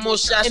up. 20 more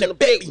shots In in the the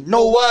big, big. you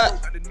know what?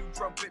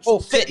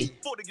 450.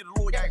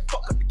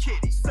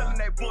 Selling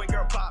that boy,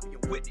 girl, Bobby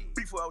and Whitney.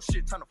 Beef with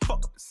shit, trying to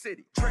fuck up the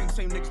city. Train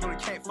same niggas know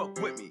they can't fuck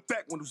with me.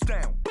 Back windows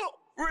down.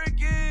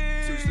 Ricky!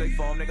 Too slick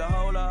for him, nigga,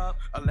 hold up.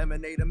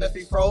 Eliminate him if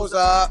he Froze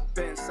up.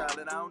 Been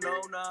silent, I don't know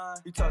none.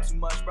 You talk too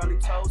much, probably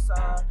told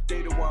son.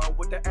 They the one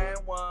with the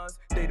N1s.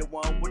 They the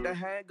one with the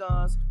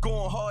handguns.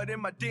 Going hard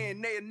in my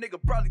DNA, a nigga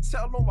probably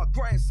tell on my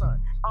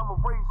grandson. I'ma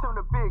raise him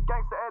the big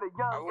gangster at a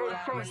young age.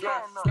 Can't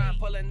stand none. Slime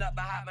pulling up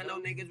behind my no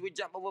niggas. We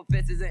jump over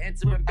fences and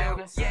entering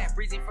buildings. Yeah,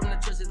 Breezy from the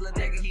trenches, little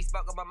nigga. He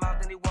spoke up my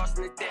mouth and he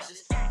washing his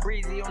dishes.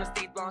 Breezy on the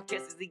stage blowing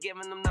kisses. He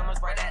giving them numbers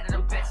right after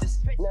them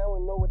bitches. Now we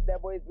know what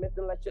that boy is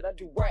missing. Like shit I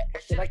do rap,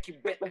 shit I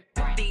keep bipping.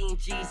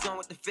 D&G's on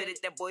with the fitted.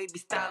 That boy be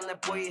styling.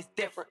 That boy is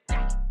different.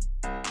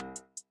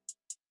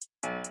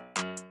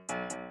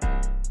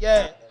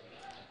 Yeah.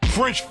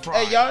 French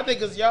fry. Hey, y'all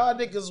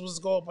niggas was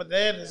going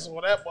bananas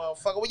or that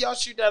motherfucker. When y'all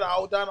shoot that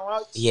out down the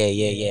house?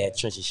 Yeah,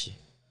 trenches shit.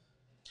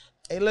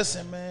 Hey,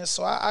 listen, man.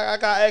 So I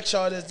got to ask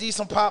y'all this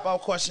decent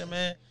pop-out question,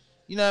 man.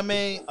 You know what I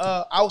mean?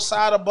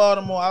 Outside of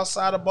Baltimore, I'm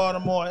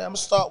going to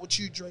start with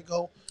you,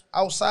 Draco.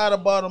 Outside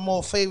of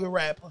Baltimore, favorite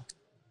rapper?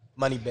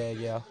 Moneybag,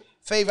 yeah.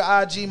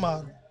 Favorite IG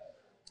model?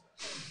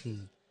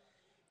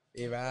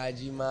 Favorite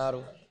IG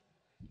model?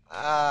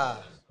 I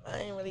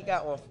ain't really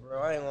got one for real.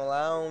 I ain't gonna lie.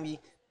 I don't be.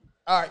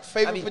 All right,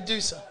 favorite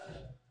producer?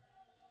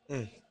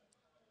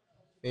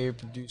 Favorite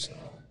producer.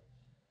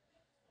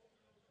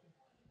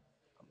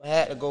 I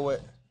had to go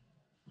with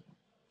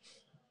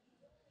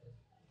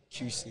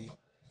QC.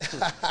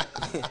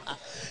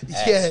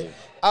 Yeah.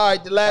 All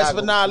right, the last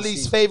but not QC.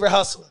 least, favorite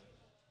hustler?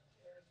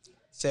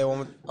 Say it one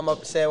more, I'm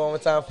up. Say it one more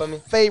time for me.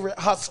 Favorite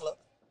hustler?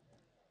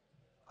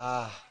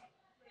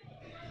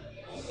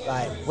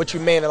 Like what you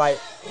mean? Like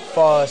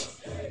far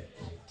as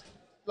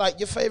Like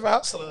your favorite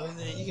hustler.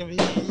 You can be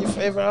your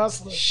favorite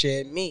hustler.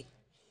 Shit, me.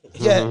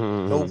 Yeah.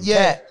 No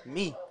Yeah. cat,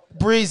 me.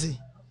 Breezy.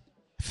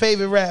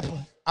 Favorite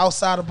rapper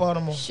outside of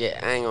Baltimore. Shit,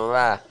 I ain't gonna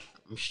lie.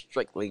 I'm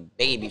strictly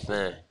Baby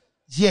fan.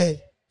 Yeah.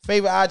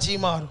 Favorite IG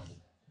model.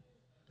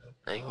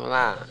 I ain't gonna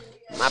lie.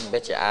 My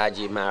bitch a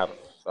IG model,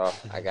 so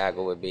I gotta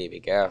go with Baby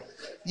girl.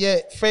 Yeah.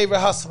 Favorite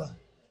hustler.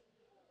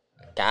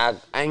 God,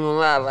 I ain't gonna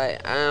lie.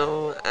 Like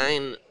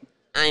I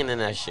ain't in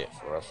that shit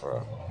for real, for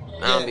real.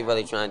 I don't be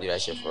really trying to do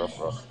that shit for real,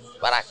 for real.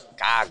 But I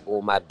gotta go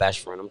with my best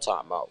friend. I'm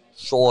talking about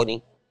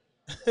Shorty.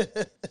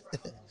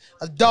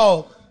 A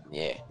dog.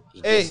 Yeah.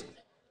 Hey.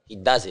 He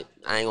does it.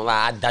 I ain't gonna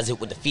lie. I does it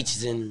with the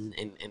features and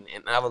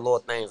other little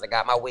things. I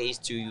got my ways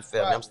too. You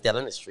feel me? I'm still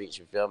in the streets.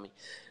 You feel me?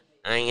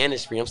 I ain't in the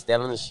street. I'm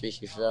still in the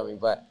streets. You feel me?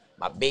 But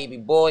my baby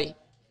boy,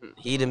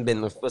 he done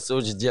been the foot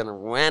soldier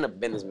general and a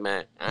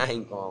businessman. I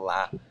ain't gonna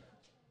lie.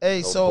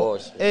 Hey, No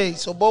bullshit.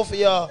 so both of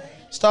y'all,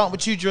 starting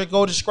with you, Drake,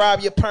 go describe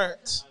your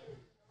parents.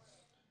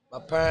 My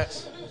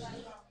parents,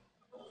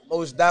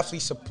 most definitely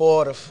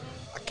supportive.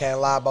 I can't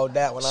lie about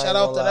that one. Shout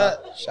out to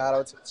that.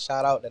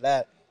 Shout out to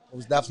that.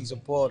 Most definitely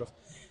supportive.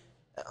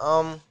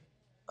 I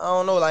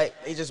don't know, like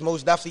they just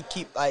most definitely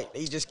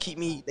keep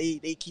me.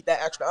 They keep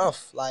that extra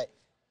umph. Like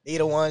they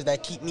the ones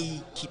that keep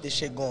this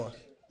shit going.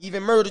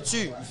 Even Murder too.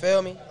 You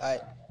feel me?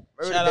 Like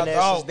Murder Shout been out there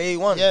to since all. day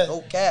one. Yeah.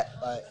 No cap.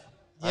 Like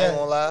I Yeah. ain't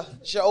gonna lie.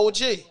 It's your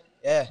OG.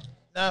 Yeah.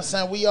 Now I'm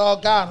saying we all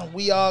got him.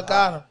 We all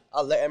got him.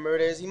 I'll let him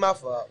Murder. Is he my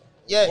fault?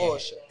 Yeah.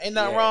 Bullshit. Ain't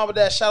nothing wrong with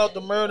that. Shout out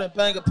to Murder and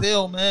Banger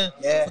Pill, man.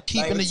 Yeah, For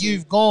keeping Banger the too.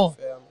 youth going.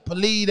 Feel me?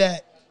 Believe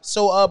that.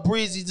 So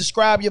Breezy,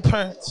 describe your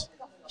parents.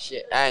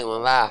 Shit, I ain't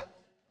gonna lie.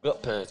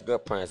 Good parents,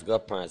 good parents,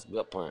 good parents,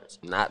 good parents.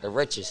 Not the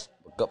richest,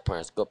 but good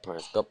parents, good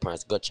parents, good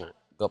parents,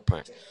 good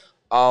parents.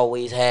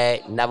 Always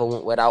had, never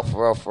went without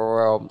for real, for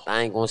real.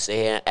 I ain't gonna sit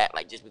here and act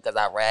like just because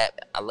I rap,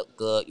 I look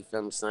good, you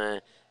feel what I'm saying?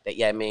 That,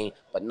 yeah, I mean,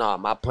 but no,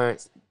 my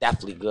parents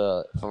definitely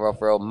good. For real,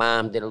 for real.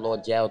 Mom did a little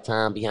jail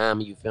time behind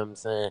me, you feel what I'm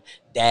saying?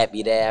 Dad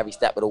be there every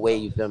step of the way,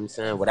 you feel what I'm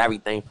saying? With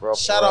everything, for real,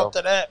 Shout for real. out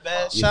to that,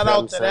 man. You Shout feel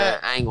out what to I'm saying?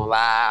 that. I ain't gonna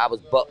lie, I was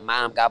booked.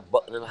 Mom got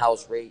booked in the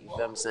house rate, you feel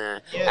what I'm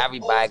saying? Yeah.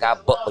 Everybody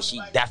got booked, but she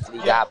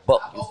definitely got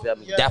booked, you feel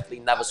me? Yeah.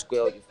 Definitely never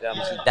squealed, you feel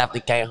me? She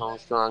definitely came home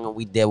strong and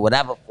we did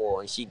whatever for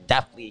her. And she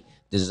definitely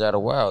deserved the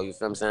world, you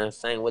feel what I'm saying?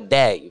 Same with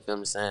dad, you feel what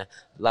I'm saying?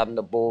 Loving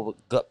the bull with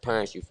good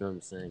parents, you feel what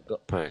I'm saying?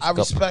 Good parents. I good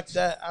respect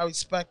that. I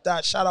respect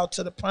that. Shout out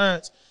to the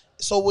parents.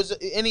 So was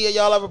any of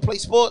y'all ever play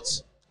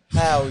sports?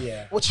 Hell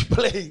yeah. What you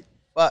played?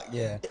 Fuck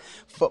yeah.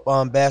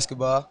 Football and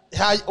basketball.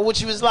 What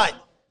you was like?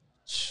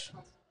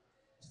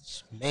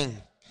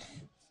 Man.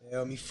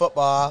 Feel me?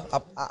 Football,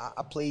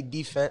 I played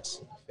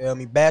defense. Feel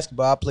me?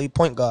 Basketball, I played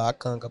point guard. I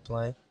couldn't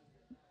complain.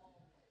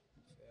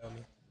 Feel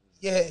me?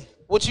 Yeah.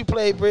 What you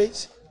played,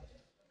 Breeze?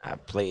 I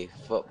played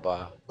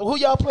football. Who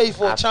y'all play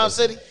for? I Charm played-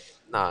 City?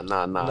 No.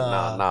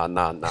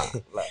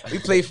 We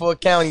played for a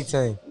county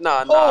team.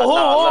 No.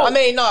 I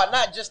mean, no,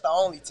 not just the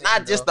only team.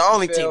 Not just though. the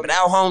only You feel team, me? but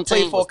our home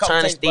Played team for a was couple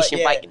Turner teams, but Station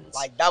yeah, Vikings.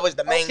 Like that was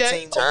the main Okay.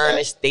 team.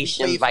 Turner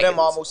Station We played for Vikings. them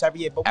almost every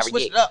year, but we Every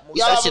switched year. it up.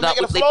 Y'all Switch it ever up. make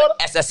We it to played Florida?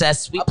 for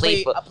SSS.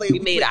 We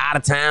made it out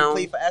of We town.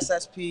 played for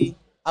SSP.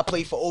 I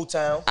played for Old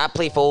Town. I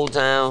played for Old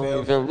Town. Feel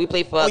You feel me? We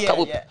played for Oh, a yeah,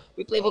 couple. yeah.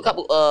 We played for a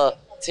couple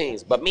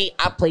teams. But me,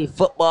 I played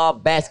football,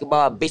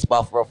 basketball, and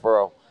baseball for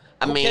real.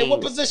 I Okay, mean, what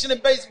position in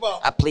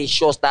baseball? I played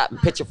shortstop and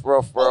pitcher for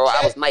real. Okay.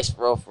 I was nice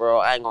for real.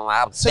 I ain't gonna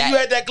lie. I was So you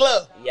had that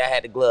glove? Yeah, I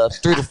had the gloves.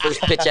 Threw the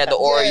first pitch at the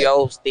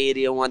Oreo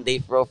Stadium one day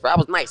for real. I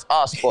was nice,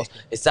 all sports,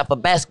 except for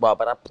basketball,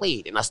 but I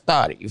played and I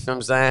started. You feel what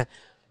I'm saying?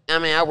 I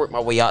mean, I worked my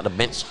way out the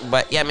bench,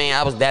 but yeah, I mean,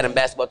 I was that in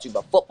basketball too.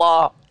 But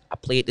football, I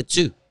played the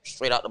two.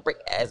 Straight out the break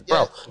ass,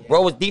 bro. Yeah.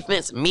 Bro was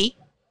defense, me,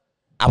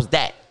 I was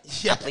that.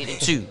 Yeah. I played the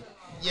two.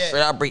 Yeah.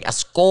 Straight out break. I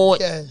scored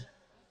Yeah.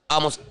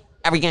 almost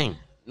every game.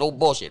 No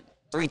bullshit.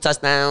 3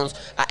 touchdowns.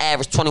 I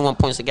averaged 21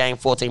 points a game,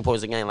 14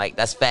 points a game. Like,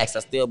 that's facts.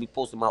 I still be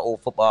posting my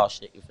old football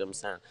shit. You feel what I'm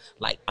saying?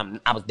 Like,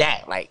 I was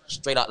that. Like,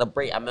 straight out the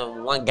break. I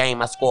remember one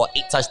game I scored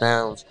 8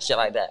 touchdowns, shit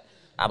like that.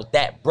 I was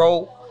that,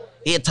 bro.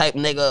 He a type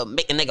nigga,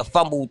 make a nigga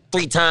fumble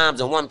 3 times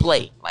in one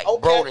play. Like,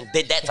 Okay. bro, and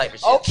did that type of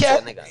shit. Okay. to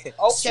a nigga.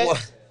 Okay. Swear.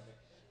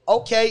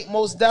 Okay,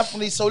 most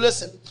definitely. So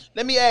listen,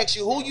 let me ask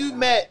you, who you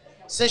met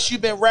since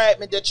you've been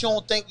rapping that you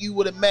don't think you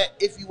would have met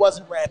if you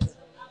wasn't rapping?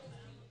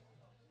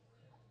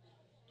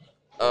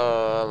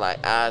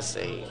 Like I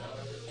say,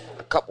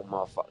 a couple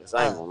motherfuckers.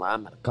 I ain't gonna lie, I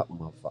met a couple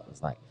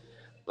motherfuckers. Like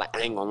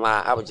I ain't gonna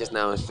lie, I was just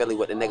now in Philly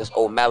with the niggas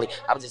O'Malley.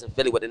 I was just in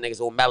Philly with the niggas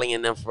O'Malley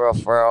and them for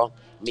real.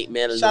 Meet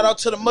Mel. Shout out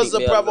to the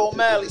Muslim brother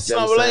O'Malley.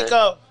 Son, link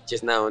up.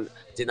 Just now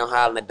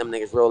hollering at them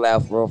niggas roll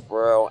out for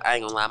real. I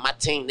ain't gonna lie, my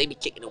team, they be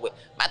kicking it with.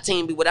 My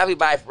team be with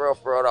everybody for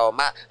real though.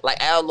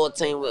 Our little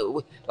team,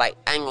 like,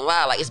 I ain't gonna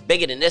lie, like, it's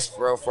bigger than this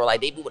for real. Like,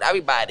 they be with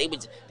everybody.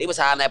 They was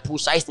hollering at Pooh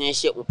Shiesty and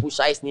shit when Pooh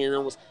Shiesty and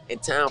them was in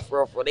town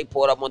for real. They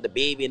pulled up on the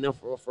baby and them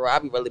for real. I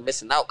be really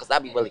missing out because I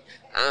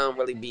don't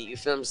really be, you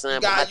feel what I'm saying?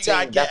 You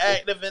gotta get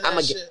active in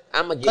that shit.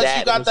 I'ma get Because active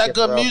you got and that shit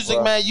good for real, music, for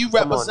real. man. You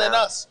Come on represent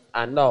now. us.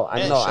 I know.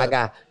 Man, I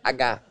shit.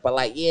 got, but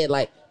like, yeah,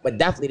 like, But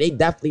definitely, they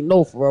definitely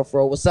know for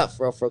real, what's up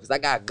for real, because I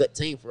got a good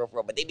team for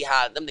real. But they be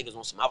hiring them niggas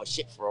on some other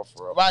shit for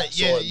real. Right,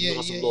 so,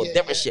 on some little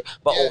different shit.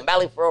 But yeah.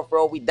 O'Malley for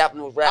real, we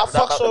definitely was rapping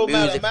I about fucks the with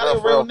music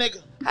O'Malley. for real. Real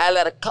nigga. I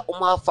let a couple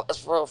motherfuckers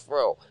for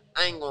real.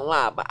 I ain't gonna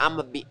lie, but I'm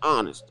gonna be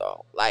honest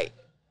though. Like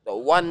the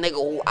one nigga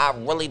who I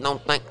really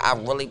don't think I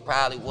really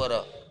probably would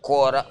have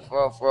caught up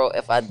for real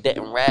if I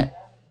didn't rap.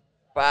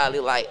 Probably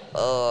like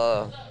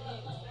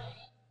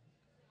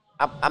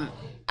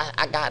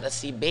I got to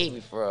see Baby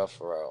for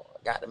real. I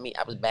got to meet.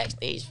 I was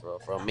backstage for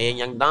real. Me and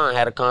Young Don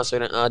had a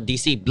concert in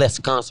DC, Bliss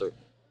concert.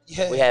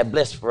 Yeah. We had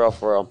Bliss for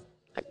real.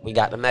 Like, we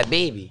got them at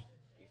Baby.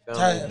 You feel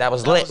me? That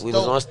was lit. We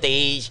was on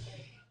stage.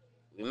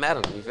 We met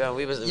him. You feel me?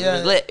 We was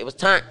lit. It was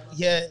time.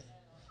 Yeah.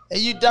 And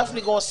you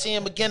definitely gonna see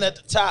him again at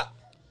the top.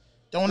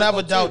 Don't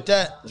ever doubt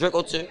that.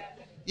 Draco too.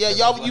 Yeah,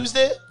 y'all used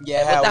it?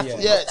 Yeah, hell yeah.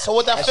 Yeah, so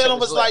what that That feeling shit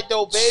was was like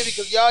though, Baby,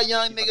 because y'all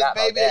young niggas,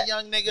 Baby a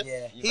young nigga.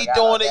 Yeah. He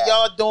doing it,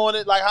 y'all doing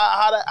it. Like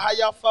how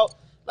y'all felt?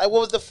 Like what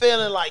was the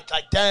feeling like?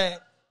 Like damn.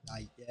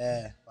 Like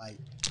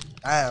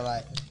damn,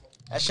 like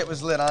that shit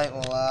was lit. I ain't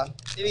gonna lie.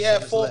 Did he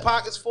have full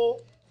pockets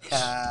full? Did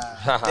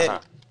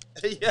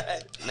it? Yeah.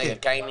 Nigga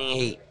can't even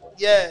hate.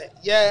 Yeah,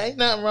 ain't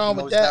nothing wrong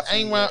with Most that.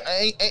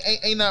 definitely,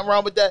 Ain't nothing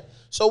wrong with that.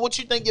 So what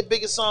you think your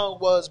biggest song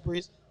was,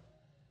 Breeze?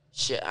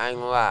 Shit, I ain't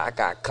gonna lie. I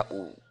got a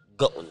couple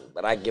good ones,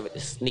 but I give it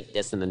to Sneak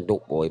Dissing and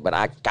Dope Boy. But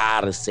I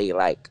gotta say,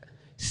 like,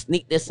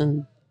 Sneak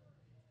Dissing,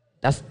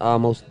 that's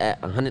almost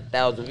at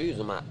 100,000 views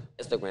on my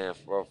Instagram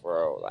for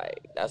real.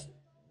 Like, that's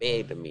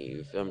big to me.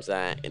 You feel what I'm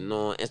saying? And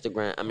on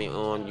Instagram,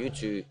 on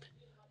YouTube,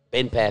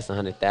 been past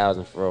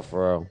 100,000 for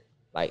real.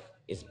 Like,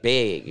 it's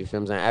big. You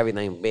feel what I'm saying?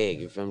 Everything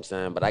big. You feel what I'm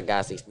saying? But I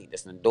gotta say Sneak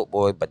Dissing and Dope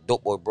Boy. But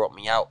Dope Boy brought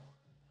me out.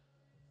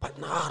 But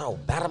nah, though,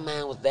 Better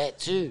Man was that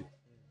too.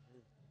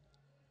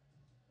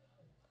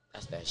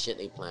 That's that shit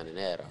they planning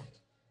there though.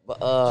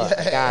 But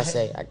I gotta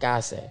say,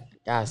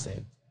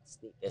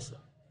 Sneak Dissing.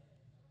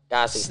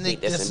 Gotta say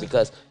Sneak Dissing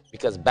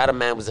because Better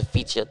Man was a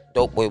feature,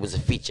 Dope Boy was a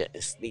feature,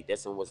 and Sneak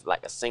Dissing was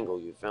like a single.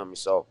 You feel me?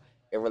 So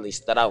it really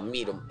stood out to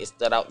me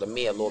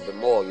a little bit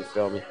more. You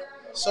feel me?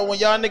 So when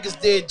y'all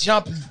niggas did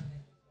Jumping,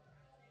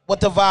 what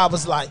the vibe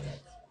was like?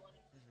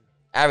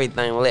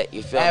 Everything lit.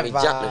 You feel me?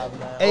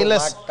 Jumping. Hey,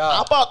 listen,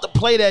 I'm about to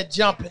play that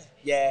Jumping.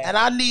 Yeah. And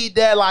I need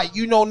that, like,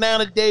 you know,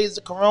 nowadays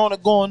the corona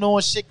going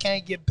on, shit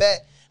can't get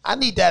back. I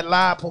need that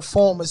live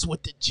performance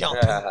with the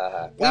Jumping.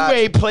 We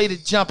ready to play the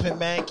Jumping,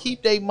 man.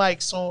 Keep they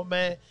mics on,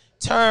 man.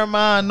 Turn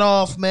mine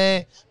off,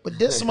 man. But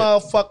this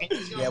motherfucking...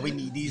 Yeah, we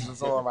need these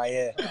ones on right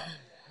here.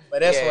 But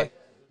this one,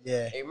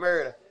 yeah. Hey,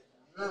 Murder.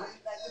 I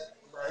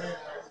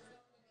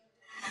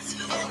just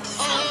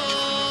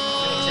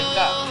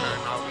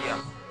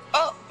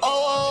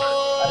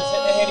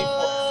hit the heady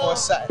for a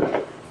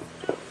second.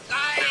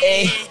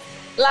 Hey,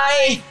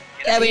 lie,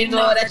 yeah, we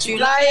know that you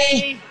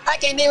lie. I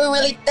can't even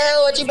really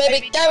tell what you,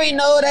 baby, yeah, we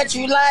know that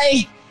you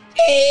lie.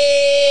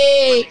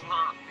 Hey.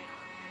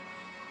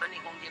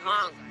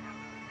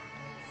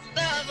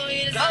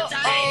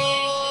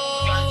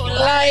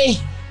 Lie,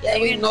 yeah,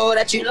 we know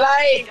that you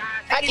lie.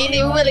 I can't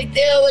even really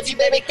deal with you,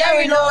 baby, yeah,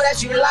 we know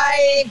that you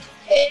lie.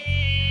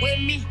 Hey. With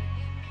me.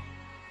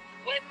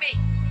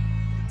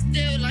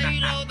 Still like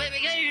you know, baby,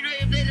 yeah, you know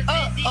you play the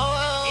 50.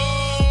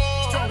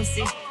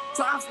 Jodeci,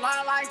 try to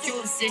fly like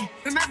Jodeci.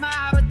 Remember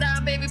I was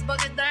down, baby,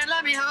 bucket down,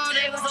 let me home,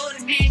 they was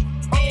holding me.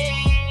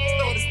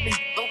 Notice me,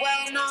 but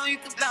well known, you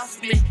can vouch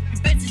for me.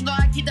 You bitches know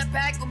I keep that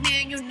pack with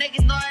me, and you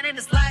niggas know it ain't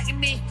just liking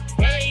me.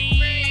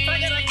 Hey,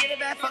 fuck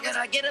it,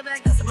 I get it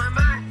back, that's in my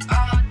mind.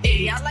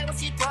 Hey, I like when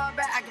she throw it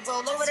back, I can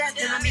roll over that,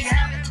 then I be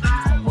having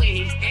my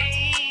way.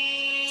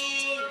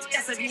 Hey,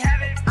 yes, I be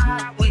having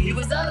my way. He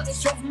was out of the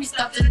show for me,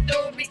 stopped in the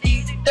door, me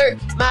third,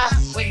 my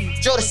way.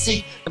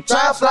 Jodeci, I'm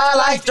trying to fly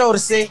like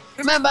Jodeci.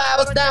 Remember I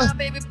was down,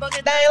 baby,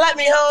 bucket, they ain't let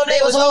me home,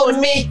 they was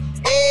holding me.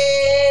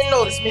 Hey,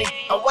 notice me,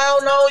 I'm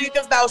well known, you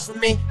can vouch for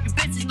me. You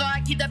bitches know I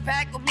keep that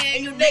pack with me,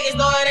 and you niggas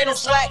know it ain't no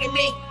slacking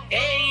me.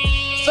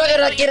 Hey, fuck it,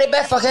 I get it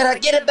back,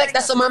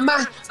 that's on my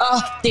mind.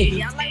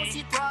 Yeah, I like when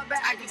she throw it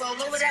back, I can roll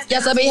over that.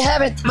 Yes, I be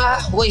having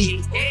my way.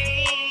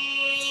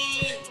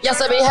 Yes,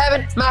 I be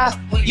having my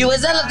way. You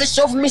was out of the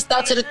show for me,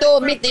 start to the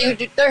door, me, then you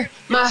do third,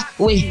 my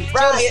way.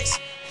 Riots,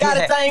 got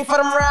a thing for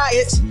them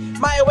riots.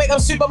 Might wake up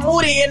super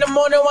moody in the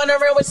morning,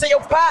 wondering what's in your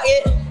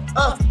pocket.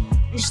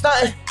 You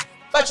stuntin',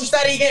 but you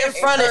steady getting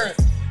fronted.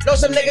 Know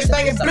some niggas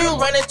banging blue,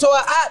 run into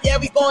a op, yeah,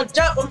 we gon'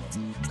 jump them.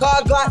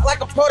 Car Glock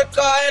like a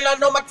protocol, and I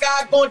know my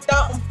guy gon'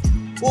 dump them.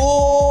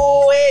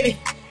 Ooh, baby,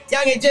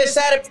 young and just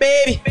had a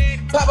baby.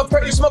 Pop a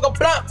perky, smoke a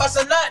blunt, bust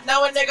a nut,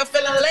 now a nigga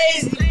feeling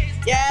lazy.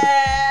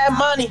 Yeah,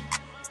 money,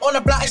 on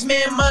the block is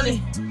man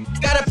money.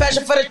 Got a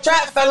passion for the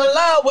trap, fell in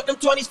love with them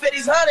 20s,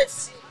 50s,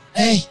 100s.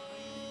 Hey,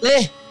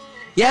 Lee,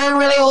 yeah, I'm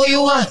really who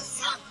you want.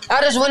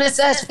 I just went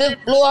inside, spit,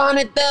 blew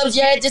 100 dubs,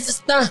 yeah, just a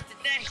stunt.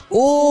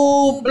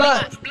 Ooh,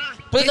 blunt.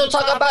 Please don't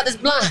talk about this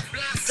blunt.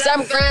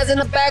 7 grinds in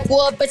the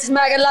backwood, bitches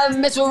making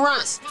 11 mixed with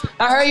runs.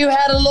 I heard you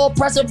had a little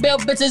pressure bill,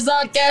 bitches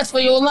on gas for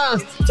your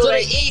lungs. So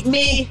they eat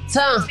me,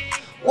 tongue,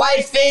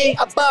 white feet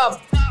above.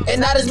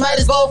 And I just might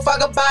as well fuck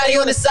a body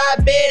on the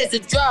side bed, it's a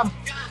drum.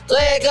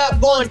 leg up,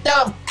 going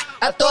dumb.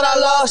 I thought I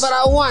lost, but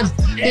I won.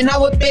 And I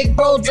with big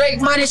bro Drake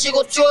money, she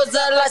gon' choose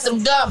that like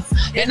some dumb.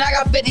 And I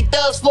got 50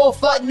 thugs for a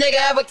fuck nigga,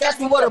 ever catch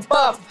me with a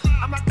bump.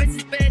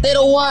 They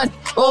the one,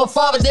 on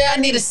Father's Day I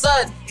need a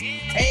son.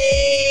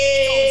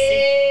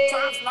 Hey,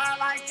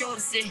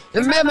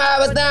 remember I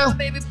was down,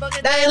 they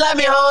ain't let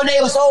me home, they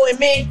was holding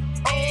me.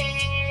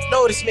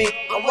 Notice me,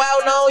 I'm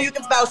well known, you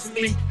can vouch for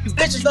me. You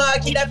bitches know I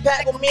keep that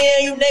pack with me,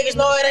 and you niggas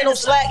know it ain't no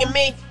slacking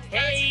me.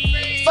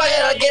 Fuck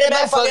it, I get it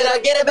back, fuck it, I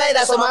get it back,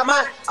 that's on my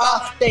mind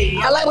all day.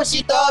 I like when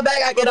she throw it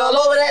back, I get all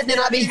over that, then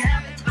I be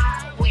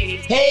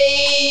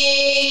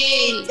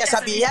hey, yes,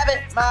 I be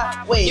having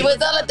my way. You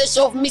was all at the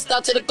show for me,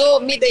 start to the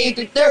gold, me, they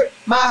do dirt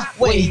my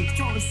way.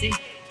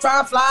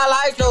 Try to fly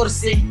like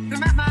Jodeci. They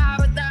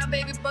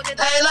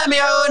ain't let me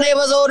home, they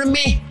was holding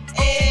me.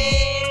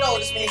 Hey,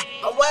 notice me,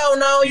 I'm well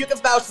known, you can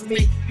vouch for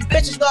me. You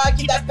bitches know I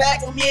keep that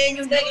pack with me, and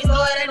you niggas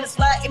know it ain't no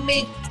slacking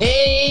me.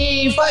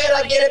 Hey, fuck it,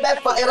 I get it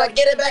back, fuck it, I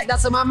get it back,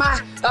 that's on my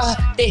mind.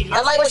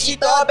 I like when she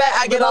throw it back,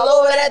 I get all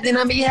over that, then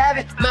I be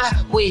having my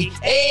way.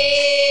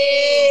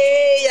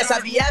 Hey, yes, I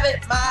be having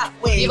my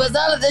way. You was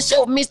all of the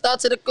show for me, start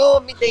to the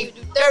gold, me, they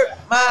do dirt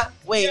my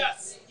way.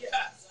 Yes.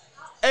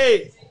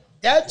 Hey,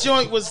 that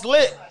joint was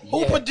lit.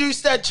 Who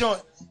produced that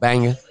joint?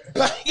 Banger.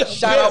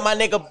 Shout out my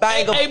nigga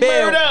Banger Hey,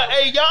 Bill. Murder.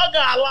 Hey, y'all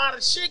got a lot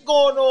of shit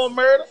going on,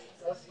 Murder.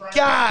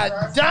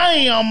 God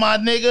damn, my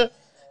nigga.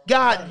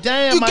 God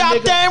damn, my nigga. You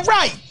goddamn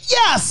right.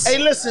 Yes. Hey,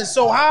 listen.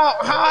 So how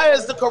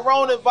has the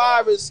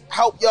coronavirus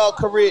helped y'all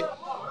career,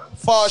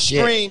 far as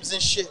streams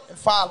and shit and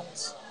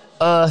followings?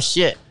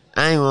 Shit.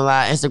 I ain't gonna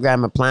lie.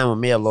 Instagram been playing with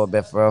me a little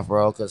bit for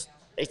real, cause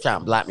they trying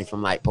to block me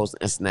from like posting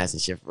Instagrams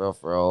and shit for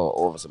real,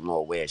 over some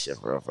more weird shit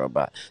for real,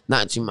 but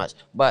not too much.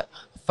 But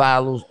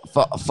follows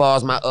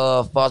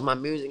my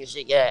music and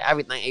shit. Yeah,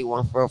 everything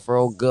A1 for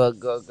real,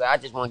 good. I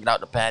just want to get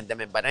out the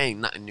pandemic, but it ain't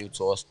nothing new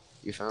to us.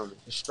 You feel me?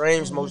 The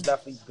streams most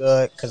definitely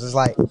good, cause it's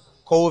like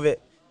COVID.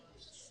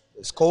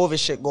 It's COVID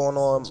shit going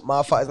on.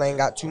 Motherfuckers ain't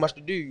got too much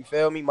to do. You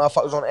feel me?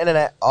 Motherfuckers on the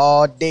internet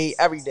all day,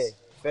 every day.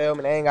 You feel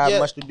me? They ain't got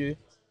much to do.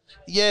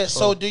 Yeah,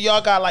 so do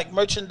y'all got like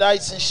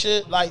merchandise and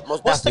shit? Like,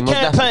 what's the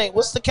campaign? Definitely.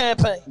 What's the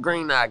campaign?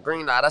 Green Eye,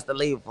 that's the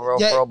label for real,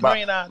 Yeah, for real.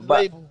 Green Eye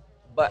label.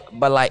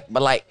 But like,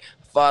 as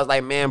far as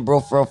like, man, bro,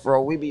 for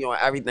real, we be on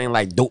everything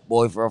like Dope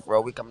Boy, for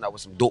real. We coming out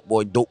with some Dope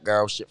Boy, Dope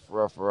Girl shit,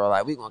 for real.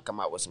 Like, we gonna come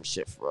out with some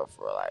shit, for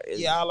real. Like,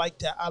 yeah, I like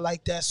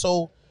that.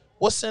 So,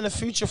 what's in the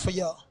future for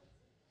y'all?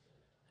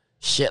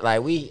 Shit,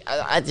 like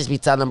I just be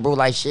telling bro,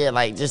 like shit,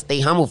 like just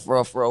stay humble,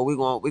 for real. We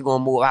gonna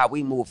move how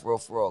we move, for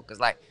real. Cause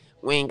like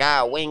we ain't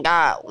got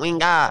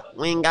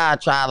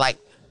try, like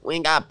we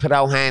ain't got put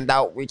our hand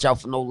out, reach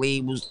out for no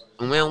labels,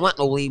 and we don't want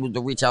no labels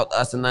to reach out to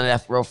us and none of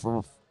that, for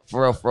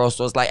real.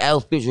 So it's like our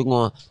future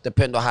gonna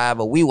depend on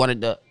however we wanted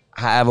to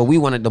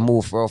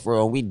move, for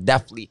real. We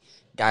definitely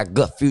got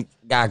good future,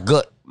 got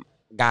good.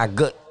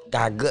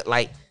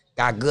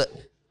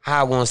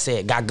 How I want to say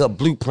it, got good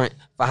blueprint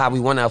for how we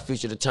want our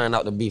future to turn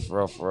out to be,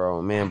 for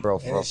real, man, bro,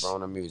 for real,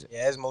 on the music.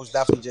 Yeah, it's most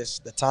definitely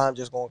just the time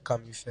just gonna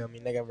come. You feel me?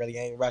 Nigga really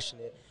ain't rushing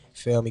it. You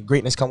feel me?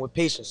 Greatness come with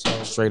patience.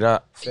 So straight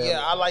up. Yeah,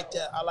 I like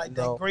that.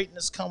 That.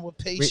 Greatness come with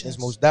patience. Greatness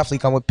most definitely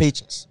come with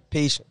patience.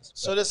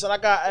 So listen, I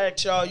gotta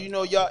ask y'all. You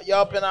know,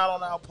 y'all been out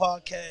on our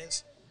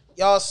podcast.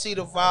 Y'all see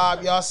the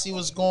vibe. Y'all see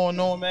what's going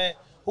on, man.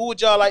 Who would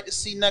y'all like to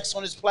see next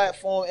on this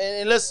platform?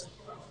 And listen,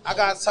 I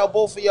gotta tell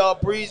both of y'all,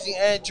 Breezy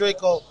and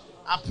Draco,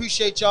 I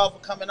appreciate y'all for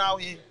coming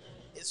out here.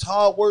 It's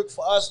hard work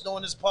for us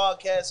doing this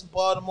podcast in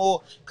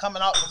Baltimore,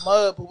 coming out the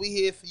mud, but we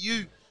here for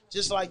you.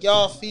 Just like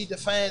y'all feed the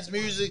fans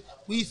music,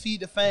 we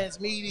feed the fans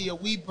media.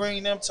 We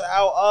bring them to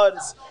our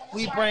artists.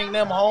 We bring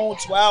them home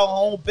to our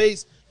home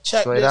base.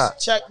 Check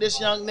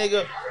this young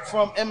nigga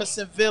from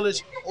Emerson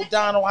Village,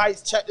 O'Donnell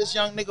Heights. Check this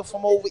young nigga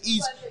from over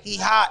east. He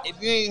hot. If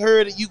you ain't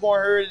heard it, you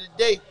gonna hear it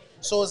today.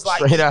 So it's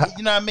like, you know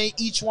what I mean?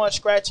 Each one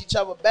scratch each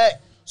other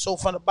back. So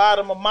from the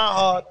bottom of my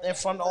heart and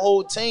from the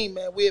whole team,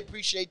 man, we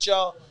appreciate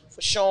y'all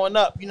for showing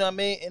up. You know what I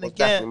mean? And most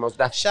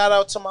definitely. Shout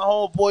out to my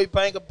homeboy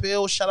Banger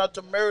Bill. Shout out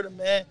to Murder,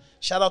 man.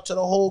 Shout out to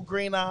the whole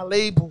Green Eye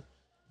label.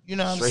 You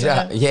know what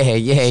I'm saying?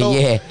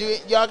 Yeah. Do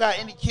y'all got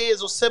any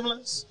kids or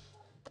siblings?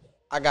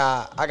 I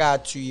got a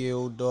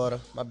 2-year-old daughter.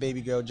 My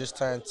baby girl just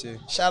turned 2.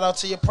 Shout out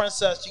to your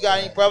princess. You got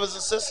any brothers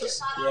and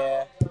sisters?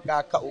 Yeah,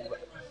 got a couple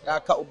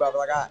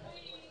brothers. I got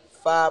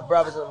 5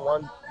 brothers and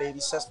 1 baby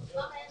sister.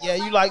 Yeah,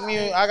 you like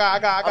me. I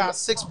got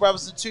 6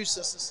 brothers and 2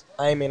 sisters.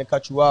 I ain't mean to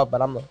cut you off,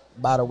 but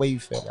by the way you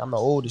feel me, I'm the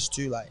oldest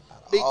too. Like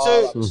me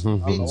too.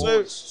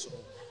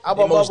 I'm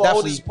a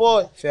oldest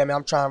boy. Feel me?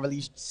 I'm trying to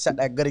really set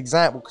that good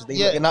example because they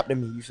looking up to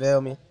me. You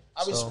feel me?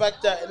 I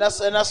respect that, and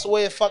that's the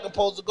way it fucking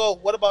supposed to go.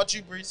 What about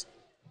you, Breeze?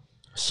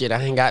 Shit,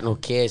 I ain't got no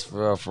kids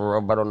for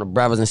real, but on the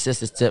brothers and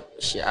sisters tip,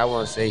 shit, I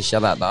want to say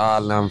shout out to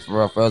all of them for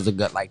real. It was a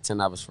good like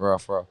 10 of us for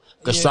real.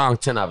 Good strong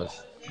 10 of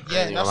us.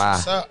 Yeah, that's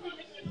what's up.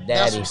 Daddy,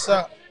 that's what's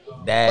up.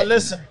 Dad, but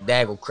listen,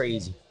 Dad go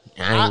crazy.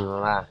 I ain't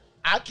gonna lie.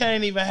 I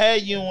can't even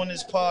have you on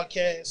this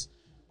podcast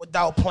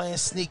without playing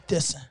sneak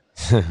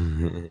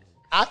dissing.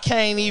 I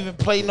can't even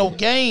play no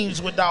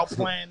games without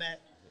playing that.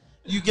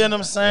 You get what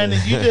I'm saying?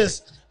 And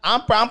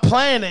I'm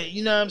playing it.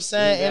 You know what I'm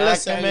saying? And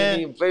listen, man. I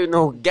can't even play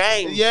no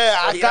game. Yeah,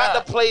 I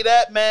got to play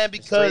that, man,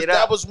 because Straight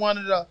that up. was one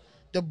of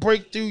the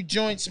breakthrough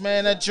joints,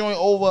 man. That joint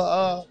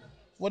over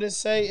what it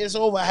say? It's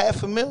over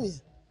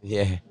 500,000.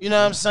 Yeah. You know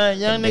what I'm saying?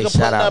 Young Big nigga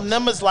putting shout up outs.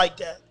 numbers like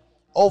that.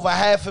 Over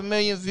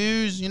 500,000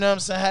 views, you know what I'm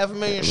saying? 500,000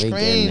 We getting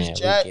screens, there,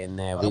 Jack. we getting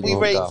there, And we we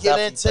ready gonna to go.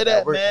 get into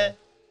that, man.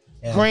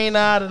 Yeah. Green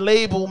Eye, the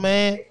label,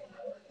 man.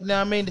 You know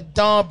what I mean? The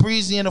Don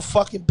Breezy in the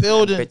fucking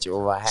building. Bet you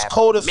over His 500,000.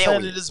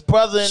 co-defendant, his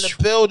brother in the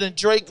building,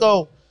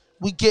 Draco.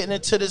 We getting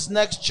into this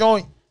next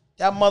joint.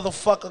 That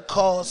motherfucker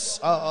calls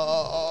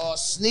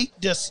Sneak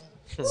Dissing.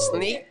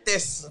 Sneak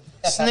this.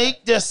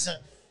 Sneak Dissing.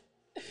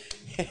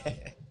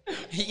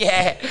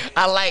 Yeah,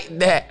 I like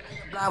that.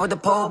 Fly with the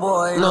pole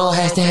boy. No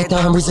hashtag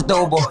Don Breeze a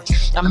dough boy.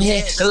 I'm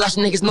here to let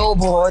you niggas know,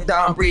 boy.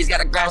 Don Breeze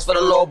got a grasp for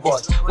the low boy.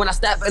 When I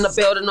step in the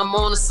building, I'm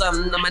on to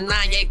something. I'm a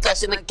 9-8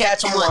 clutching to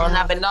catch one.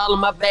 I've been all in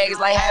my bags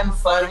like having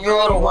fun.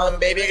 You're the one,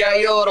 baby girl,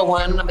 you're the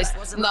one. I've been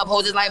switching up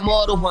hoes like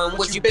more than one.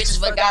 What you bitches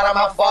forgot I'm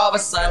my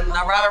father's son.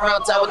 I ride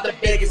around town with the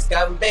biggest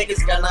gun.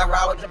 I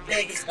ride with the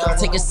biggest gun.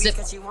 Take a sip,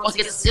 won't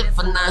get a sip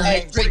for none.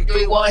 Hey, 3,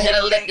 3, 1, hit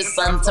a liquor,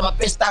 son. Tell my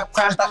bitch stop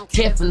crying,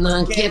 care for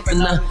none, care for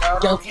none.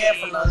 Yo,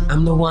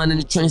 I'm the one in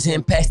the trench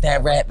saying pass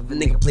that rap. If a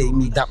nigga play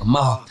me, drop them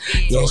off.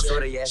 Yeah,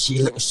 she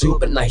looking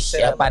super nice.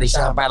 Yeah, body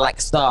shine bright like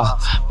a star.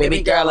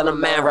 Baby girl and a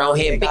man round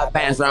here, big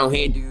pants round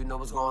here. Do you know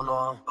what's going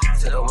on?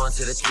 To the 1,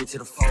 to the 3, to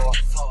the 4.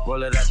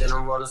 Roll it up, then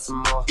I'm rolling some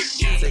more.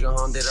 Take it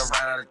home, did I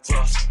ride out of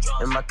drawer.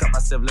 In my cup, I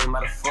sibling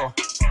by the 4.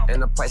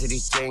 And the price of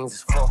these things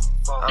is 4.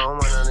 I don't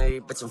want none of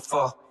these bitch, I'm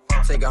 4.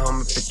 Take it home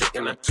and put it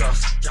in a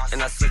trust.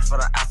 And I switch for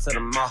the ass to the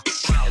mall.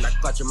 And I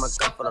clutch in my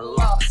gun for the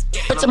law.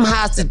 Bitch, I'm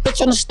high, sit, bitch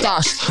on the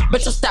stars.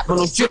 Bitch, I'm stepping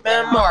on drip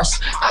and Mars.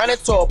 I ran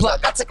into a block,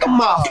 I took him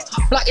off.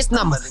 Block his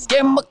number, gave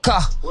him a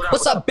car.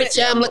 What's up, bitch?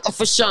 Yeah, I'm looking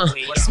for Sean.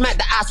 Smack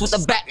the ass with the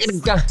back of the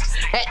gun.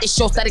 At the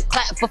show, started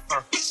clapping for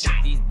fun.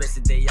 These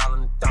bitches, they all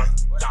in the thumb.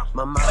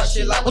 My mama,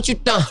 she like, what you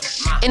done?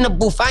 In the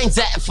booth, I ain't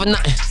zatting for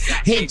nothing.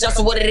 He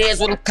just what it is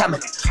when I'm coming.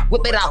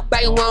 Whip it out,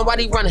 bang one while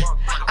he running.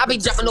 I be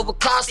jumping over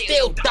cars,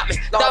 still dumping.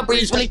 Don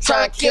Breeze really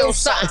try to kill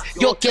something.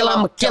 You're a killer,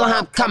 I'm a killer,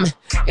 I'm coming.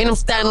 And I'm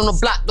standing on the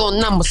block doing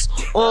numbers.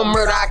 On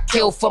murder, I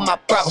kill for my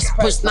brothers.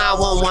 Push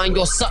 911,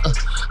 you're something.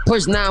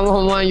 Push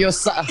 911, you're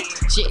something.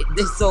 Shit,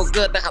 this so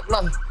good that I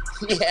love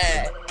it.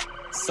 Yeah.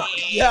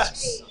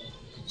 Yes.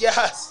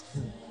 Yes.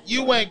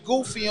 You went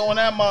goofy on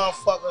that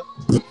motherfucker.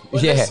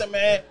 But Yeah. listen,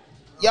 man.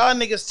 Y'all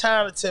niggas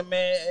talented,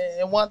 man.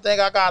 And one thing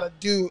I gotta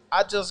do,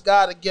 I just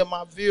gotta give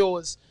my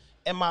viewers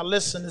and my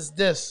listeners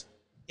this.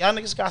 Y'all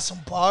niggas got some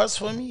bars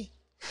for me?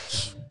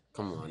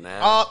 Come on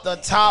now. Off the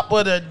top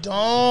of the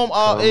dome.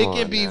 It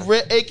can be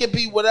it can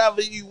be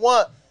whatever you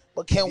want.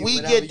 But can we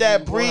get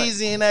that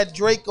Breezy and that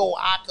Draco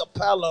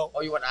acapella?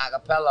 Oh, you want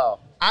acapella?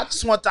 I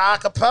just want the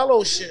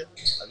acapella shit.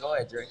 Go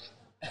ahead, Drake.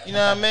 You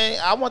know what I mean?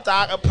 I want the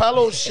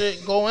acapella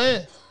shit go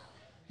in.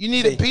 You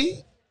need a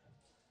beat?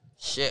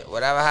 Shit,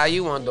 whatever, how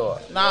you want to do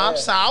it. Nah, I'm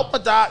sorry. I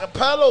want the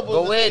acapella, but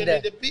Go ahead, you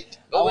then. need a beat.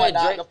 Go ahead,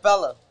 Drake.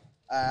 Acapella.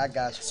 I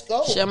got you. Let's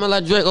go. Shit, I'm gonna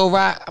let Draco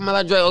ride. I'm gonna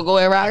let Draco go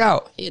ahead and rock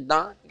out. Here,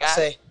 Don.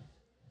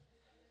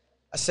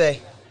 I say,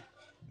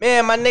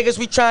 man, my niggas,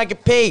 we trying to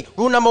get paid.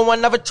 Rule number 1,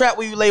 never trap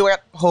where you lay where.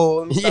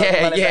 Oh,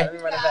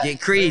 Get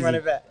crazy.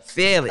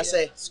 Feel I it.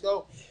 say, Let's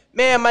go.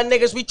 man, my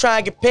niggas, we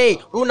trying to get paid.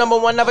 Rule number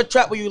 1, never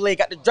trap where you lay.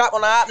 Got the drop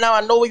on the op, now I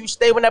know where you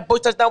stay. When that boy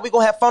touch down, we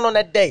gon' have fun on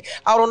that day.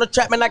 Out on the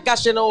trap, man, I got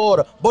shit in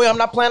order. Boy, I'm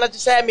not playing, I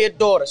just had me a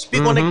daughter.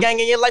 Speak on the gang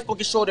and your life will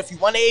get short. If you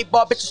want an 8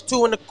 bar, bitches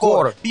 2 in the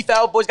quarter. Beef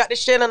out boys got the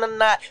shit in the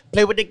knot.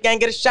 Play with the gang,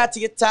 get a shot to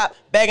your top.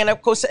 Bagging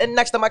up coast, sitting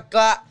next to my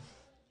Glock.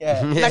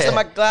 Yeah, next to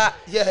my Glock.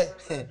 Yeah.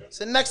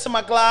 Sit next to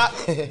my Glock.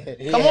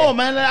 Come on,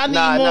 man. I need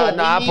more.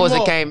 Nah. I We need supposed to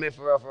more. came in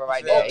for real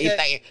right there. He Okay.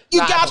 thinking. You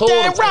Nah, got I told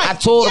that him, right. I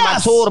told him.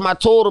 Yes.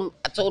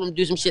 I told him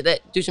do some shit.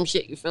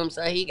 You feel what I'm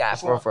saying? He got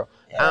for real.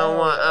 I don't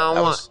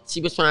want.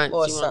 She was trying. She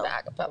wanted the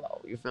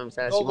acapella. You feel what I'm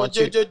saying? She Go, want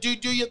you.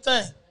 do your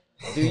thing.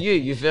 Do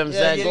you feel what I'm Yeah,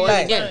 saying? yeah, Go yeah,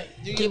 ahead yeah. again.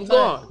 Do your Keep thing.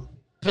 going.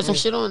 Put some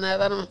shit on there.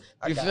 Let him.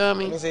 You feel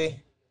me? Let me see.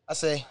 I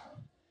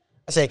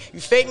say, you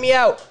fake me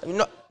out. You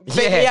know, you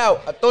fake me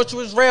out. I thought you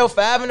was real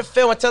for having a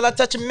feel until I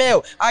touch a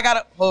mill. I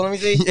gotta hold. Let me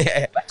see.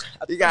 Yeah.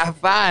 You gotta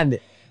find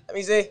it. Let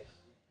me see.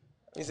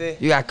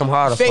 You gotta come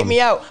harder for Fake me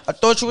out. I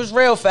thought you was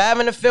real for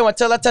having a feel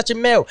until I touch a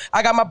mill.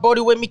 I got my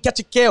body with me, catch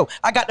a kill.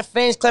 I got the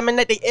fans claiming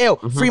that they ill.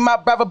 Free my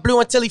brother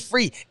Blue until he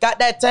free. Got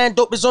that 10,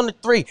 dope is on the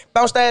 3.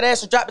 Bounce that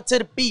ass and drop it to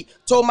the beat.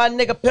 Told my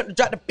nigga pimp to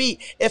drop the beat.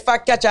 If I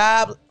catch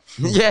a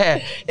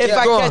Yeah. if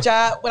I catch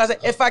a what I say,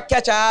 if I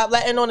catch a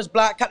letting on his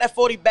block, cut that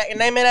 40 back and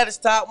name it at his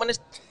top when it's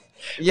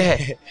Yeah.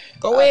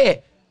 Go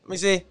ahead. let me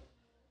see.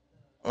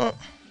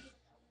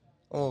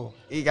 Oh,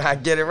 You gotta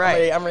get it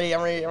right. I'm ready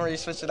to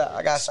switch it up.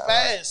 I got something.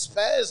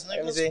 Spaz,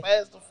 Let me nigga. see.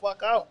 Spaz the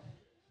fuck out.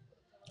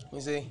 Let me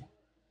see.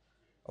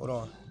 Hold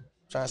on.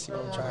 Trying to see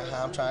what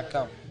how I'm trying to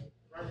come.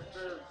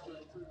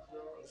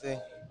 See.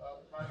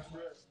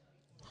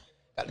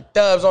 Got the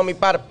dubs on me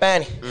by the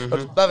panty.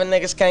 Those other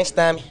niggas can't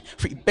stand me.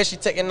 Freaky bitch, she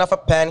taking off her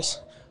panties.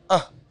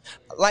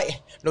 I like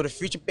it. Know the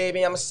future,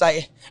 baby, I'm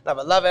excited.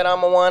 Never love it,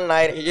 I'm a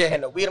one-nighter. Yeah,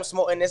 and the weed I'm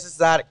smoking, this is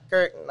exotic.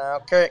 Kirk now.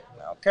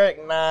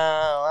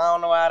 I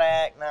don't know how to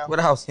act now. What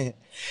else?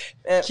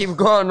 Keep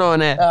going on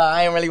that.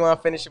 I ain't really want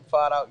to finish the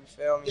part out, you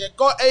feel me? Yeah,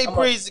 go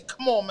Breezy.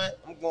 Come on, man.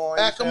 I'm going.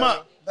 Back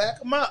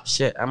him up.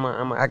 Shit,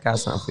 I got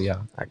something for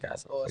y'all. I got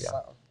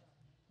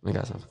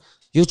something.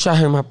 You try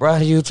him, my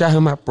brother. You try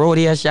him, my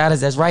brody. I shot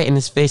us. That's right in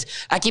his face.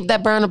 I keep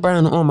that burner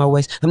on my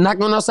waist. I'm not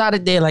going outside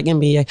today like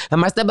NBA. I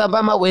might step up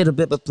by my way to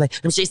bit of play.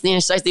 I'm chasing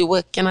and shiesty.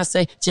 What can I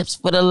say? Chips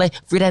for the lay.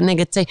 Free that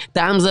nigga take.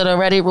 Dimes of the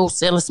ready roll.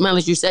 Selling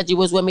smellers. You said you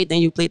was with me,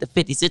 then you played the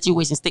 50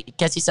 situation. Stick your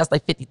catchy shots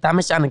like 50.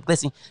 Diamond shining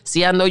glisten.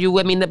 See, I know you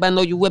with me, nib. I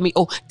know you with me.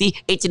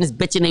 ODH and this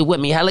bitch and they with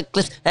me. Hella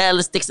clips,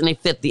 hella sticks and they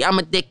 50. I'm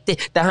addicted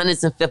to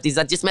hundreds and 50s.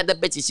 I just met the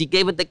bitch and she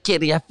gave it the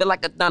kitty. I feel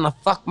like a Donna.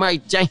 Fuck Mary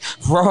Jane.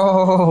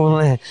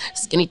 Rolling.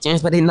 Skinny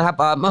jeans, but they not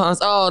by my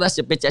oh, that's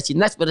your bitch. She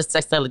next for the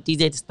sex. Tell the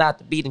DJ to stop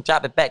the beat and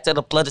drop it back to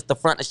the blood. It's the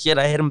front of shit.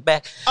 I hit him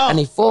back. I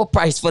need full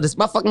price for this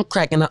motherfucking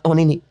crack, and I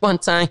only need one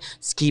time.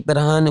 Just keep it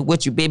 100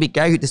 with you, baby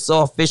girl. You the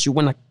soft issue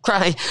when I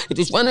cry. You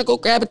just wanna go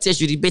grab a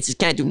tissue. These bitches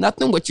can't do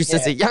nothing with you.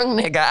 Since a young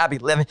nigga, I be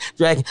living,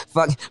 dragging,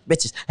 fucking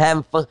bitches,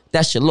 having fun.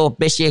 That's your little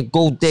bitch. She a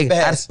gold digger.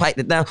 I just piped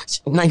it down.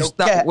 Now you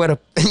stuck with her.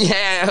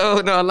 Yeah,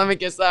 hold on. Let me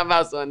get something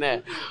else on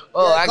that.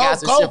 I got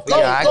some shit for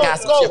y'all. I got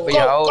some shit for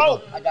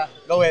y'all.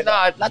 Go ahead.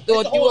 Nah, I do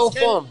a duo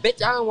for him.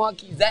 Bitch, I don't want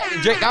to keep Zach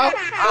and Drake out.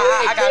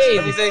 I got you.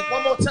 Let me say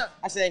one more time.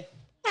 I say,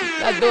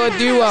 let's do a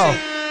duo. Want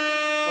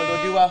to do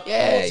a duo?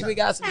 Yeah, we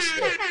got some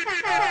shit.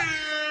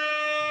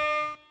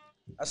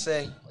 I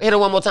say, hit it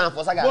one more time for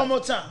us. I got one more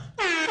time.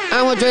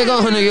 I want Drake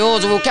on New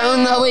York's rule.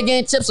 Counting up, we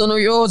getting chips on New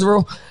York's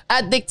rule.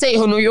 I dictate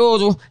on New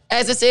York's rule.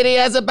 As a city,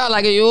 as about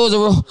like a yours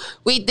rule.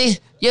 We think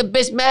your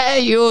bitch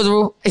mad yours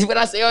rule. Is what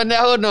I say on that.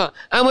 Hold on.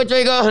 I'm with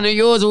Drake on New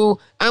York's rule.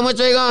 I'm with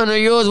Drake on New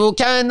York's rule.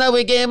 Counting up,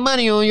 we getting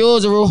money on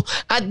yours rule.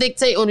 I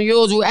dictate on the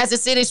yours rule. As the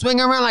city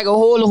swing around like a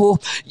hula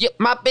hoop. Yeah,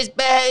 my bitch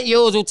bad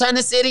yours rule. Turn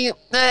the city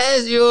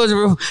as yours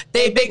rule.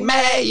 They big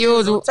mad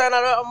yours rule. Turn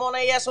out I'm on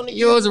their ass on the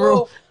yours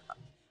rule.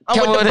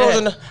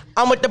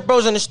 I'm with the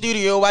bros in the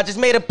studio. I just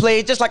made a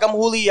play just like I'm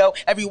Julio.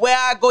 Everywhere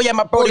I go, yeah,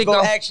 my brody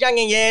go. Ask young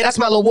and yeah, that's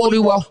my little woolly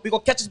wall. We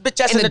gon' catch this bitch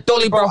ass in the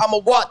dolly, bro. I'ma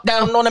walk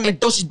down on them in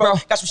douches, bro.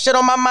 Got some shit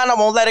on my mind, I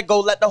won't let it go.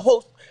 Let the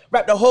whole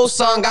rap the whole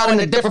song out in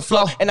a different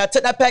flow. And I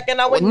took that pack and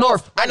I went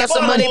north. I got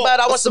some money, but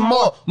I want some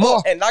more.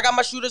 And I got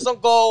my shooters on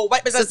goal.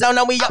 White business down,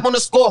 now we up on the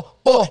score.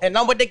 And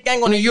I'm with the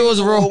gang on the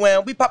Euros rule.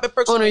 And we poppin'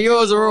 perks on the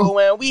Euros rule.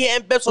 And we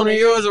hitting bips on the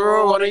Euros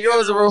rule. On the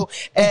Euros rule.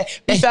 And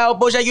beef out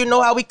bullshit, you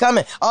know how we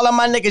coming. All of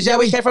my niggas, yeah,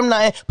 we came from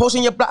nothing.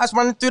 Posting your blocks,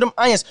 running through them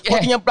irons.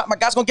 Working your block, my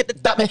guys gon' get the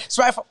dumping.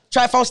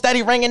 Try phone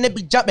steady ringing, it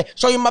be jumping.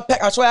 Show you my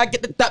pack, I swear I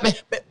get the dumping.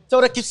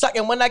 Told her keep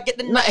sucking when I get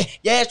the nothing.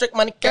 Yeah, straight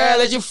money,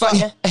 girl, as you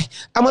fucking.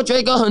 I'm a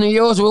Drake on the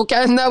Euros rule.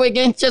 Cause now we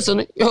getting chips on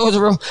the Euros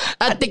rule.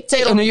 I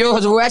dictate on the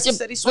Euros rule. I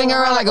should swing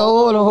around like a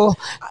hula hoop.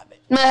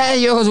 Mad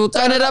yours rule,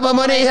 turn it up, I'm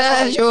on the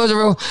ass, yours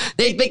rule.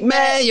 They big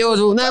mad yours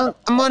rule, now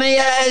I'm on the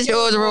ass,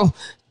 yours rule.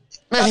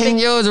 Man,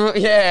 yours rule,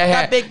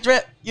 yeah. Got big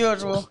drip,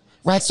 yours rule.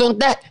 Racks on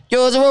that,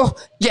 yours rule.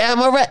 Yeah, I'm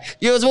a rat,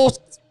 yours rule.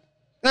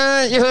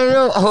 Yours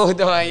rule.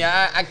 Hold on,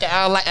 yeah, I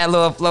don't like that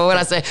little flow. What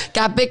I say?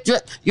 Got big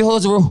drip,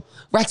 yours rule.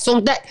 Racks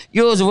on that,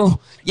 yours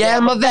rule. Yeah,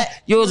 I'm a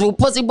vet, yours rule.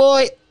 Pussy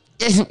boy.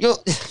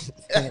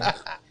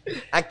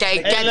 I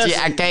can't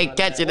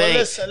catch it.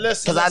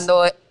 Listen. Cause I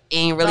know it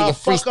ain't really a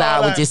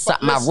freestyle, which is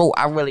something I wrote.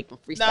 I really can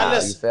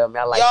freestyle, you feel me?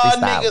 I like y'all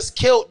freestyle. Niggas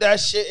killed that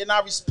shit, and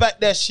I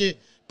respect that shit.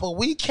 But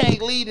we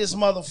can't leave this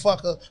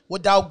motherfucker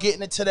without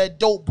getting into that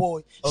dope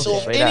boy. Okay, so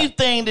if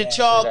anything that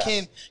y'all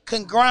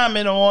can grind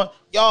it on,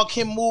 y'all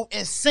can move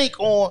and sync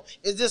on,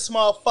 is this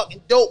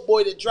motherfucking dope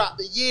boy that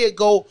dropped a year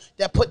ago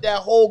that put that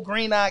whole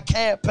Green Eye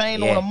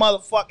campaign on a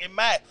motherfucking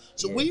map.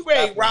 So we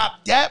ready to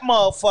rock that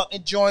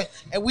motherfucking joint,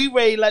 and we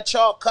ready to let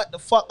y'all cut the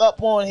fuck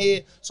up on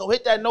here. So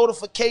hit that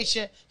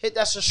notification, hit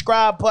that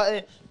subscribe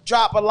button,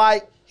 drop a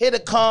like, hit a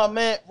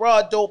comment.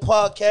 Raw Dope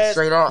Podcast.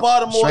 Straight up.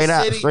 Baltimore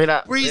City.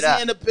 Breezy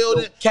in the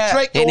building.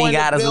 Draco in the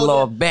got us a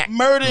little back.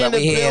 Murder in the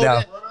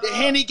building. The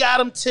Henny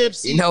got him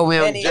tipsy. You know we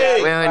don't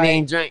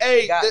even drink.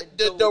 Hey,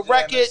 the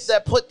record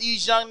that put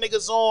these young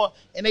niggas on,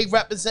 and they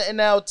representing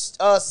our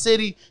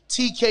city,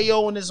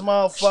 TKO in this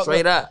motherfucker.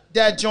 Straight up.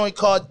 That joint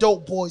called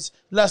Dope Boys.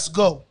 Let's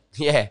go.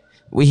 Yeah,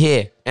 we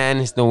here,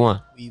 and it's the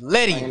one. We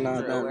litty.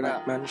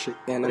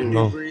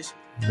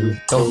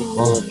 Dope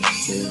boy,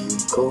 yeah,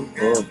 dope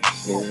boy,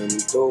 yeah,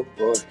 dope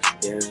boy,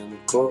 yeah,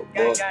 dope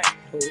boy.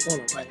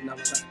 Right now,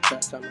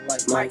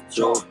 like Mike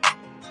Joe,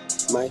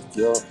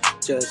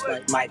 just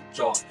like Mike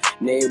Joe.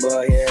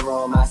 Neighbor here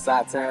on my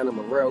side town, I'm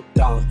a real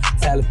dog.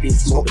 Tell a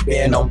piece, smoke the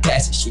bed, don't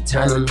pass it, she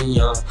turning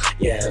me on.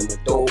 Yeah, I'm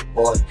a dope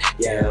boy,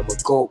 yeah, I'm a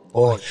dope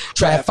boy.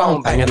 Trap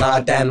phone banging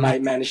all that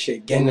night, man, this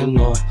shit getting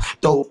annoying.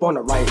 Dope on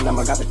the right, now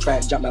I got the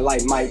track jumping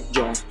like Mike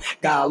Jones.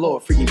 Got a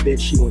little freaky bitch,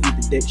 she gon'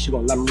 eat the dick, she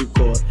gon' let me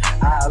record.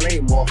 I lay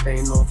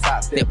morphine on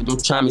top, flip with them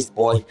chummies,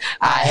 boy.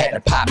 I had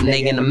to pop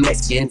nigga in the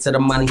mix, get into the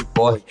money,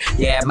 boy.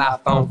 Yeah, my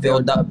phone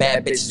filled up,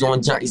 bad bitches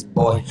on junkies,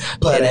 boy.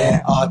 Put it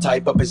in all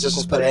type of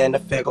positions, put it in the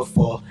figure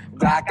 4.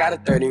 Glock got a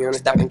 30 on it,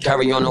 stop and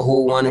carry on the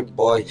who wanted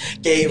boy.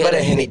 Gave her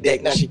the Henny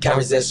dick, now she can't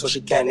resist, so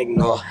she can't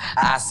ignore.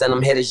 I send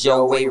them hitters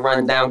your way,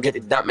 run down, get the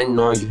dumping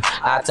on you.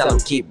 I tell them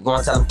keep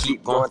going, tell them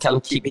keep going, tell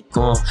them keep it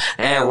going.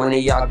 And when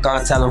they all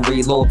gone, tell them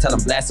reload, tell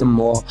them blast them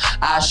more.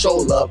 I show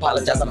love,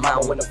 apologize, I'm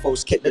out when the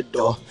folks kick the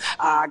door.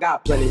 I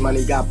got plenty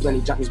money, got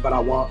plenty junkies, but I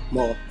want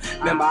more.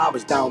 Remember I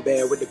was down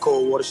bad with the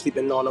cold water,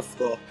 sleeping on the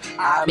floor.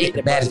 I make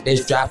the baddest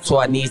bitch drop to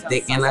her knees,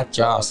 dick in her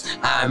jaws.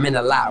 I'm in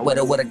a lot with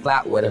her, with a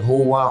Glock with her,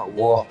 who want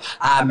war?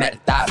 I met the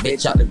thought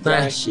bitch out the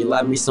grind, she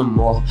love me some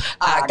more.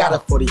 I got a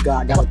 40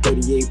 gun, got a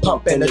 38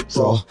 pump in the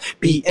drawer.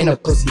 Beat in the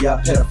pussy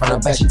up, hit her from the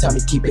back, she tell me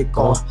keep it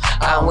going.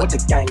 I'm with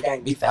the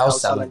gang, beef out,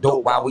 selling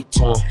dope while we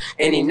torn.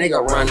 Any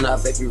nigga run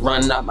up, if you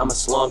run up, I'ma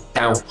slow him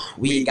down.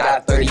 We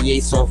got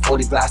 38s on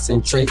 40 Glocks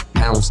and 3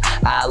 pounds.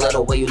 I love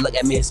the way you look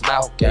at me and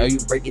smile, girl, you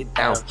break it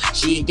down.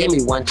 She gave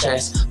me one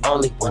chance,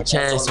 only one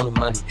chance on the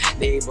money.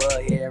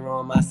 Neighbor here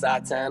on my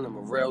side town, I'm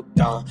a real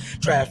don.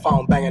 Trap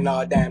phone banging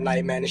all damn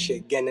night, man, this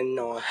shit getting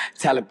on.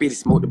 Tell her beat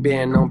smoke the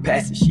band on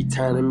pass it, she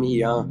turning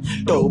me on.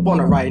 Dope on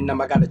the right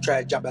number, got a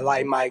track jumping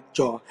like Mike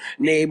Jordan.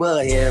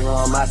 Neighbor here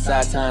on my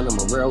side town, I'm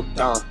a real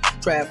don.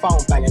 Trap phone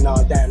banging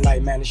all damn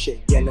night, man, this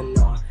shit getting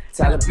on.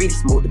 Tell her beat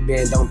smoke the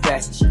band don't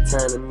pass it, she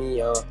turning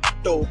me on.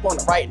 Dope on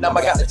the right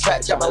number, got the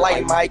track jumping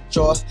like Mike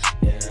Jordan.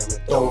 Yeah, I'm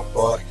a dope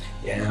boy.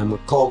 Yeah, I'm a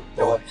coke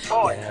boy.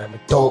 Yeah, I'm a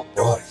dope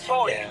boy.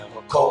 Yeah, I'm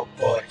a coke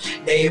boy.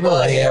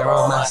 Neighbor here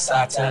on my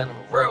side town,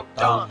 I'm a real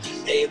dumb.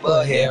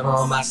 Neighbor here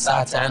on my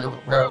side town, I'm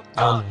a real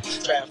dumb.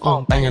 Trap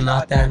phone banging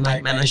all that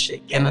night, man, that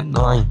shit getting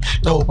annoying.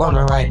 Dope on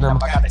the right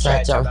number, got the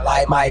track jumping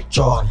like Mike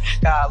Jordan.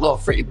 Got a little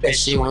freaky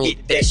bitch, she won't eat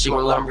the dick, she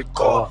won't let me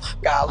record.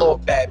 Got a little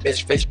bad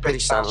bitch, face pretty,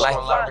 sound like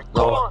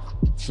Lord.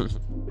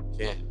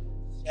 Yeah.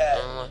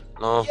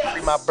 No.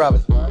 Free my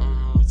brothers, man.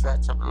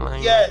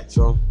 Yeah.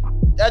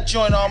 That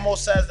joint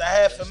almost has a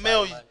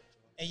 $500,000.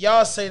 And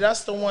y'all say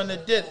that's the one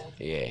that did it.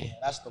 Yeah.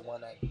 That's the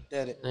one that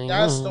did it.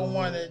 That's the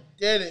one that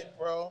did it,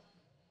 bro.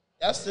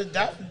 That's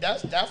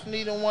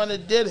definitely the one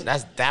that did it.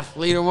 That's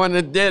definitely the one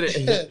that did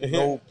it.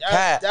 No That's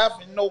cap.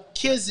 definitely no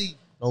Kizzy.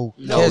 No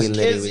we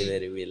Kizzy.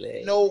 lit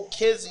it. No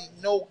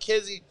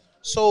Kizzy.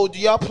 So do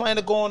y'all plan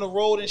to go on the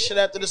road and shit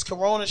after this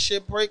Corona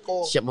shit break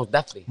or? Shit, most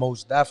definitely.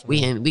 Most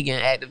definitely. We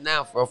getting active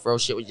now for real.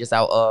 Shit, we just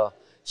out.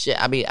 Shit,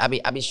 I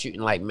be shooting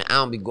like, man, I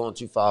don't be going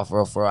too far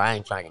for real. I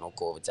ain't trying to get no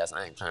COVID test.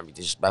 I ain't trying to be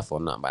disrespectful or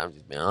nothing, but I'm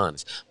just being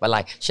honest. But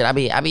like, shit, I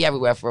be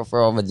everywhere for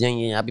real.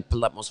 Virginia, I be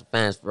pull up on some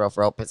fans for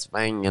real.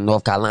 Pennsylvania,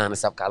 North Carolina,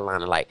 South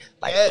Carolina,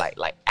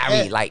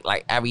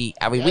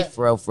 every week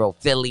for real.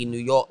 Philly, New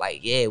York, like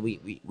yeah,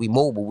 we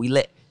mobile, we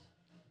lit.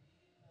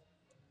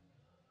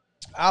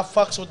 I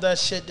fucks with that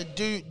shit. To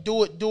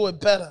do it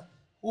better.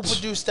 Who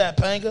produced that,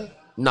 Banger?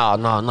 No.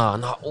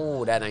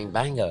 Oh, that ain't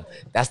Banger.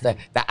 That's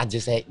I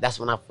just had. That's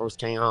when I first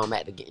came home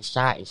after getting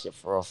shot and shit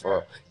for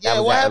real. Yeah,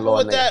 what happened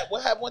with that?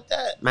 What happened with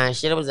that? Man,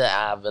 shit, it was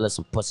at Villa,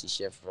 some pussy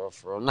shit for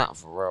real. Not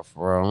for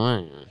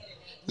real.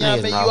 Yeah,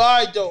 I mean, you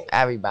alright though.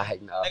 Everybody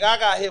know. Like I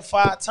got hit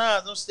 5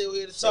 times. I'm still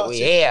here to talk to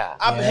you. Yeah.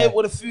 I've been hit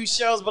with a few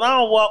shells, but I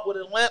don't walk with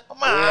a limp.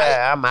 I'm alright.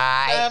 Yeah, I'm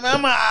alright.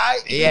 I'm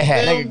alright.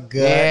 Yeah, nigga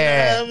good.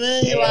 Yeah. You know what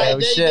I mean? Yeah, like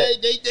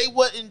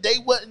they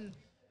wasn't.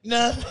 You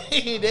know what I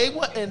mean? They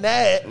wasn't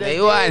that. They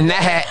wasn't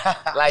that.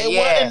 Like, They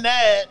yeah. wasn't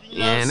that. You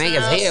know Yeah, what I'm niggas saying?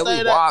 here, I say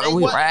we that. walking, They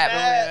we wasn't rapping.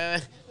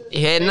 that. You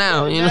head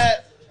now, you know?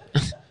 That.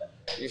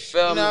 You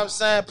feel You me? know what I'm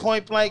saying?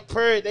 Point blank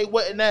period. They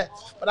wasn't that.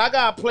 But I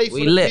gotta play for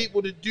We the lit.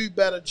 people to do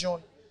better,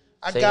 joint.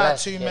 I Say got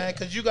less, to, yeah. man,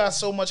 because you got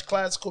so much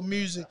classical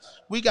music.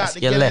 We got Let's to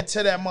get get lit.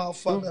 into that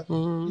motherfucker. You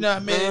know what I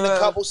mean? In a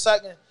couple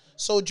seconds.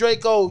 So,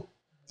 Draco,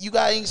 you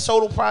got any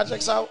solo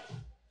projects out?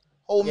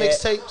 Whole Yeah.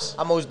 mixtapes?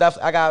 I most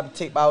definitely. I got a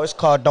tape out. It's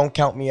called "Don't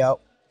Count Me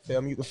Out."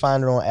 Feel me? You can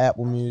find it on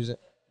Apple Music.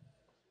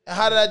 And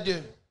how did I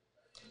do?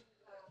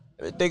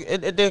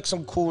 It did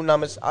some cool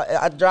numbers.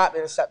 I dropped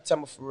it in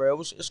September for real.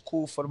 It's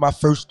cool for my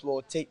first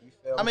little tape. You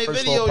feel me? How many First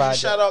little videos you project.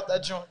 shot out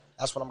that joint?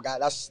 That's what I'm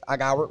got. I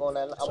got to work on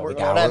that. I'm we working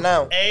gotta on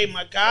that work now. Hey,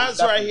 my guys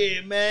right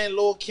here, man.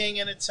 Lil King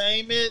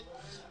Entertainment.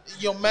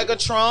 Your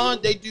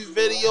Megatron. They do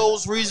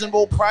videos,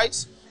 reasonable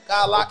price.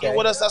 Got to lock in Okay.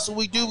 with us. That's what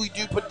we do. We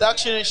do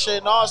production and shit.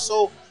 And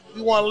also,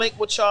 we want to link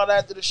with y'all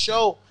after the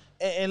show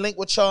and link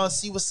with y'all and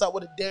see what's up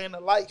with a day in the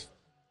life.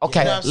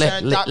 Okay, You know what I'm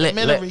saying? lit.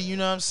 Documentary, you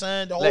know what I'm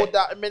saying? The whole Lit.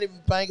 documentary,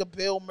 Banger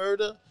Bill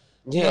Murder.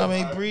 You know Yeah. what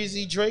I mean?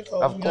 Breezy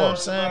Draco. Of You know what I'm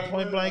course. saying?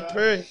 Point blank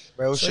period.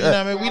 Real So, shit. you know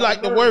what I mean? We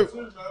like to work.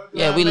 You know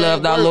Yeah, what we I mean?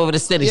 loved all Work. over the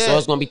city, so Yeah.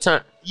 it's gonna be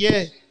turned.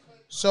 Yeah.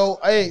 So,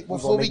 hey, before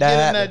gonna we make get that in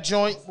happen. that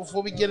joint, you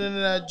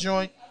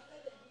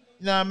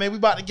know what I mean? We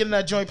about to get in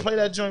that joint. Play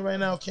that joint right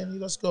now, Kenny.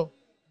 Let's go.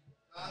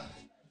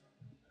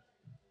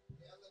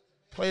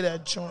 Play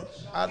that joint.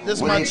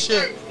 This my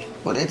shit.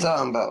 What they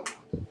talking about?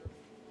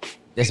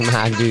 This is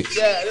my dude.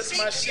 Yeah, this is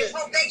my shit.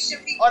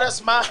 Oh,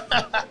 that's my.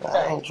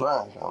 I ain't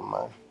trying,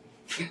 man.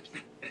 You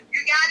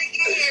gotta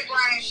get here,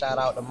 Brian. Shout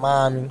out to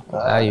mommy.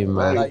 Love you, I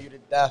man. love you to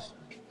death.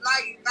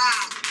 Love you,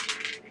 bye.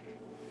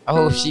 I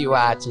hope she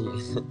watching.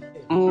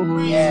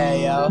 Yeah,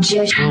 yo.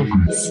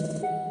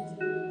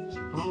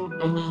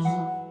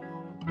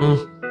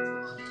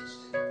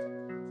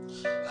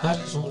 I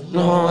just wanna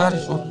know, I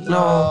just wanna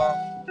know.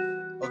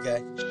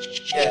 Okay.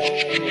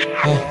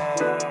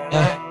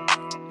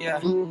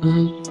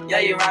 Yeah,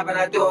 you're right, but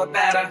I do it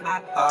better.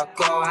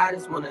 Hardcore, I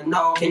just wanna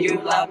know, can you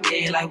love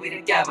me like we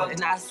together?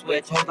 And I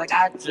switch hoes like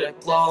I drip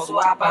clothes. So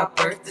I pop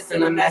first, this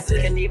in a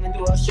message. Can't even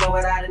do a show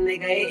without a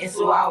nigga hating,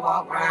 so I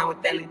walk around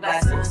with daily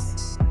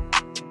blessings.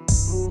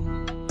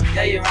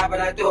 Yeah, you're right, but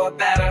I do it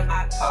better.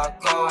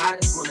 Hardcore, I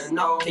just wanna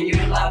know, can you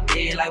love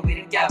me like we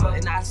together?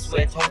 And I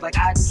switch hoes like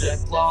I drip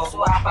clothes.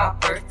 So I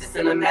pop first, this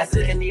in a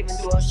message. Can't even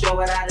do a show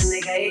without a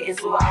nigga hating,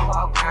 so I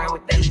walk around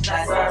with daily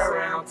blessings.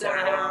 Around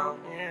town.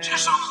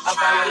 I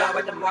fall in love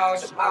with the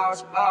most.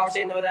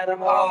 They know that I'm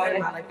hard,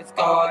 and my life is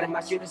scarred, and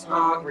my shit is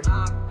hungry.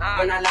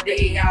 When I left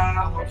the ER,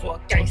 home to a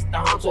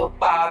gangsta, home to a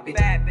Bobby.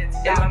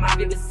 Yeah, my mom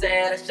even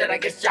said, should I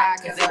get shot,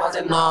 cause it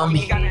wasn't on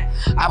me.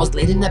 I was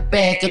laid in the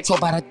bed,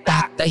 controlled by the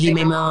doctor, he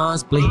made my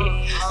arms bleed.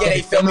 Yeah,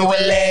 they fill me with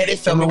lead, they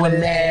fill me with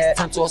lead,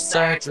 time to a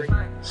surgery.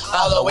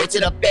 All the way to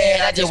the bed,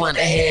 I just want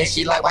the head,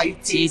 she like, why you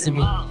teasing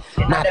me?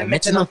 Not to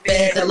mention I'm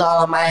fed, the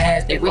law on my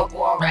ass, they whip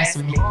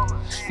harassing me.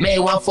 Made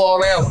one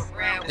for real,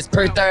 it's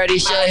per 30,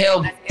 she'll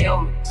heal me.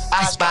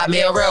 I spot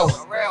me a real,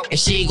 and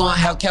she gon'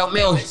 help count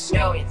millions.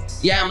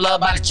 Yeah, I'm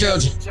loved by the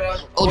children.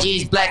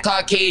 OG's black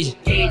Caucasian.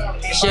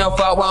 She don't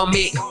fuck with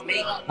me.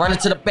 Running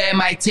to the bed,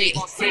 might take.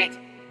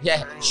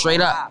 Yeah,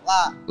 straight up.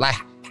 Like,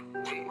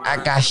 I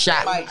got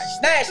shot.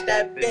 Smash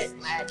that bitch.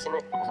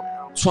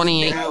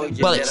 28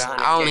 bullets.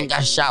 I only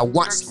got shot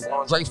once.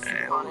 Grateful.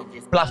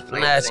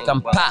 Bluffing ass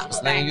come pops.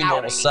 Nigga, you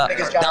know what's up.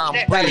 Down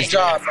British.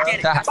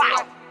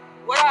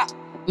 What up?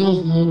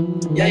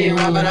 Yeah, you're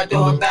right, but I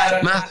do it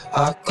better. My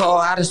hardcore,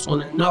 I just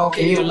wanna know,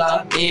 can you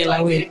love me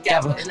like we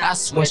together? I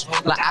switch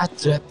like I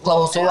drip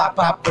clothes, so I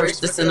pop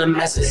first, this in a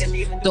message.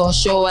 Do a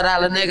show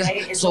without a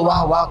nigga, so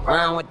I walk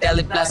around with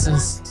daily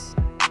blessings.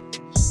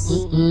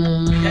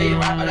 Yeah, you're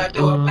right, but I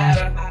do it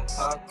better.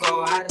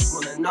 Hardcore, I just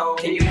wanna know,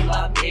 can you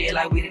love me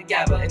like we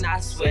together? And I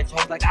switch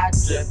hoes like I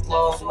drip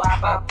clothes, so I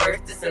pop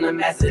first, this in a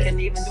message.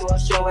 Can't even do a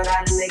show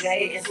without a nigga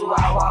hating, so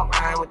I walk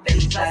around with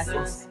daily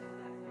blessings.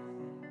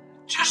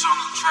 Just on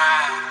the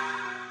track.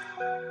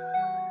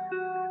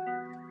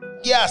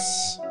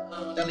 Yes.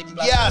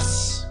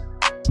 Yes.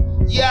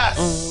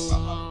 Yes.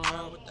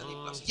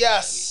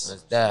 Yes.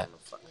 What's that?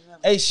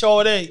 Hey,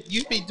 Shorty,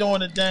 you be doing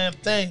the damn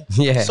thing.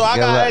 Yeah. So I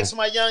good gotta luck. ask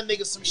my young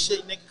nigga some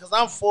shit, nigga, cause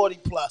I'm 40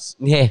 plus.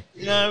 Yeah.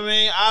 You know what I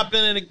mean? I've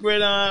been in the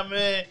gridiron,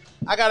 man.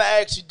 I gotta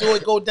ask you, do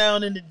it go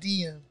down in the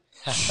DM?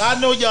 I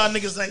know y'all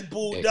niggas ain't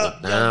booed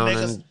up, young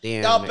niggas.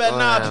 Y'all better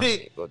not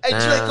pick. Hey,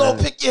 Draco,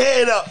 pick your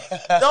head up.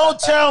 Don't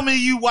tell me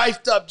you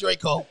wifed up,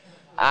 Draco.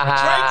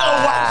 Draco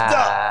wifed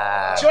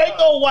up.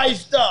 Draco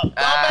wifed up.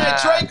 My man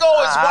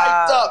Draco is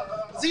wifed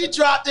up. So he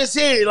dropped this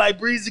here, like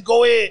Breezy,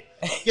 go ahead.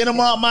 Get him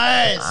out my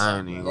ass. I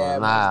ain't even gonna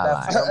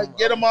lie. Like,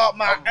 Get him out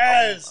my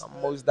ass. I'm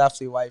most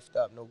definitely wifed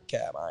up, no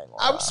cap. I ain't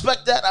gonna lie. I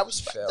respect that. I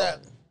respect that.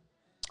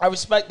 I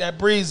respect that,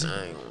 Breezy.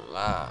 I ain't gonna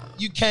lie.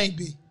 You can't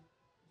be.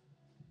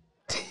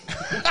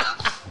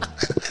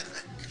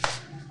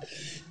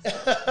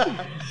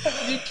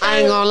 I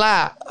ain't gonna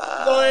lie.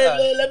 Go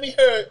ahead, let me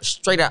hear it.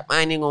 Straight up,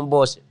 I ain't even gonna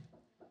bullshit.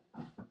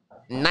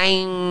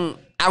 I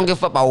don't give a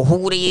fuck about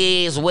who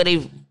they is, where they.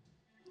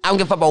 I don't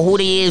give a fuck about who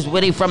they is,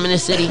 where they from in the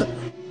city.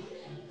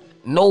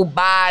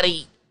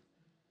 Nobody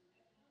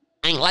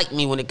ain't like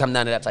me when it come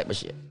down to that type of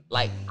shit.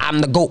 Like, I'm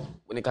the GOAT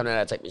when it come down to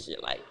that type of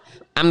shit. Like,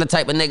 I'm the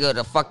type of nigga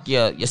to fuck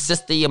your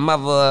sister, your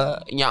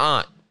mother, and your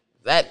aunt.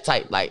 That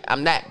type, like,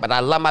 I'm that. But I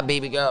love my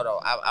baby girl, though.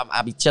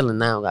 I be chilling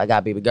now. I got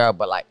a baby girl,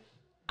 but, like,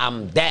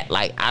 I'm that.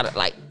 Like,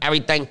 like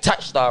everything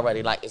touched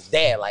already. Like, it's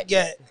there. Like,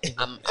 yeah.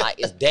 I'm like,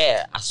 it's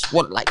there. I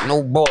swear, like,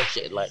 no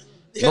bullshit. Like,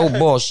 no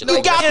bullshit. You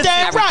Like, got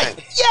that everything.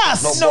 right.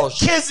 Yes. No No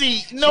bullshit.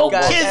 kizzy. No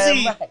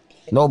kizzy.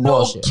 No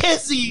bullshit.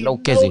 Kizzy. No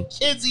kizzy. No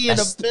kizzy in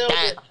the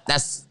building.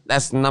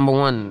 That's number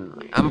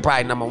one. I'm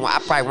probably number one. I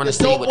probably want to The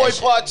stay Dope with Boy that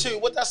shit. Part 2.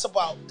 What that's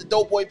about? The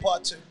Dope Boy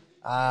Part 2.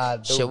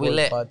 Dope Shit, we Boy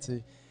lit. Part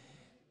 2.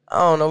 I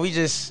don't know. We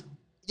just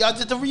Y'all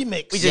did the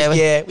remix. we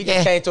Yeah,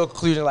 just came to a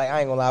conclusion. Like, I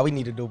ain't gonna lie, we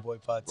need a Dope Boy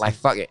Part 2. Like,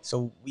 fuck it.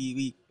 So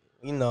we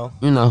you know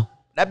You know.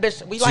 that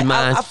bitch. We She like.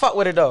 mine. I fuck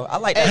with it though. I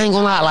like I that. ain't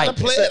gonna lie. I'm Like, gonna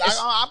play it.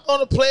 I'm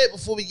gonna play it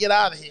before we get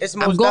out of here. It's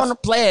I'm going to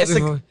play it.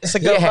 It's a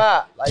good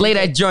vibe. Like, Play you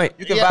that can- joint.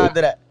 You can Yeah. vibe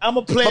to that. I'm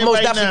gonna play But it most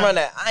right definitely now. run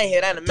that. I ain't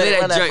hear that in a Play minute.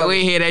 that Run that joint. for We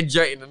me. hear that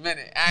joint in a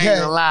minute. I ain't Yeah.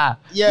 gonna lie.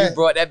 Yeah. You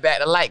brought that back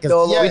to light. Cause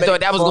Throw a we little thought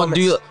that was gonna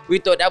do. performance. We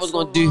thought that was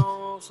gonna do.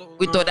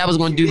 We thought that was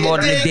gonna do more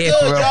than it did for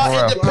good, real. y'all. For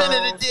real.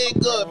 Independent, it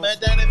did good, man.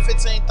 Down at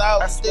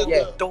 15,000, did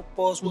good. Dope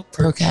boys with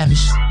Per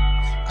cabbage.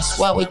 That's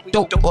why we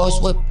dope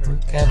boys with per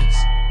cabbage.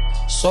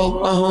 So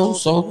long,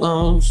 so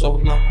long, so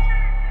long.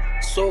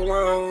 so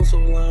long, so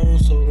long,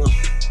 so long.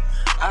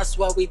 I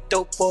swear we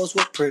dope boys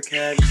with prick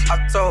habits.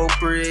 I told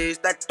Breeze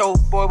that dope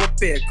boy with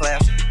big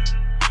class.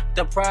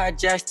 The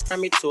projects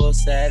turned me to a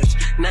savage.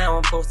 Now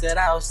I'm posted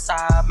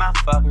outside my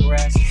fucking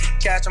rest.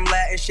 Catch 'em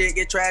Latin shit,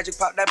 get tragic,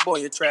 pop that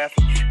boy in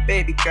traffic.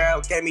 Baby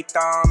girl gave me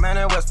thumb and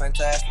it was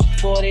fantastic.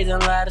 40s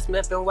and ladder,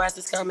 Smith and West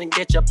is come and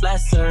get your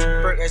blessing.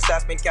 Burger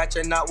shots been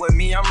catching up with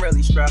me, I'm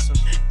really stressing.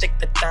 Take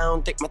the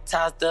down, take my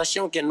ties down, she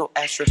don't get no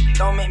extra.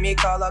 Don't make me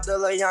call up the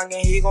little young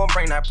and he gon'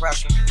 bring that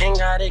pressure. Ain't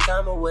got it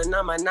coming with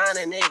number 9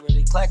 and they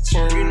really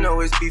collection. You know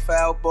it's beef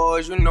out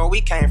boys, you know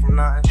we came from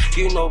nothing.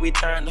 You know we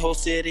turned the whole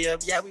city up,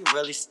 yeah, we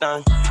really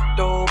stung.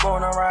 Dope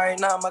on the right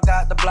number,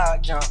 got the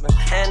block jumping.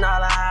 And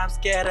all the ops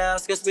scared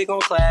us, cause we gon'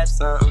 clash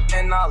something.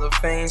 And all the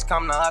fiends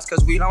come to us,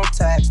 cause we don't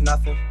tax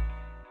nothing.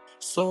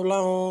 So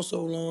long,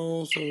 so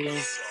long, so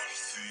long.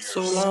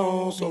 So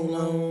long, so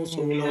long,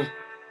 so long.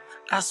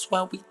 I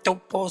swear we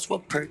dope boys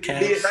with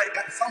Percans.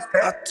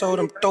 I told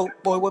him dope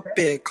boy with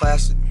big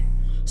classic.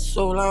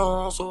 So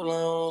long, so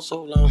long,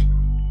 so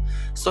long.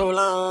 So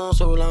long,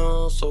 so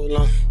long, so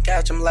long.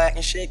 Catch him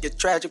lacking shit, get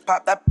tragic,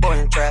 pop that boy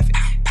in traffic.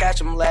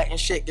 Catch him lacking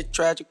shit, get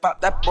tragic, pop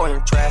that boy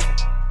in traffic.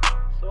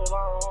 So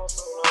long,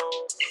 so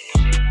long.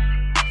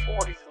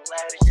 40s and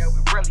ladders, yeah, we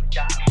really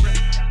got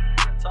it.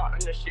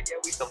 Talking this shit, yeah,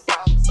 we some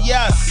problems.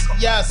 Yes.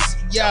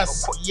 Yeah,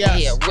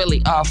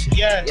 really off.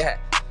 Yeah. Yeah.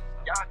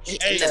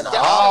 Hey, In the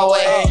y'all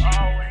hallway,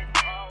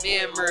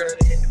 Being murdered.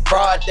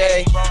 broad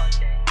day.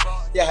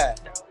 Yeah.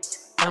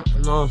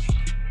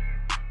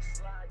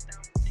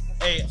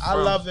 Hey, I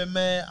love it,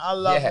 man. I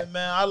love Yeah. it,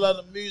 man. I love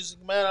the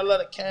music, man. I love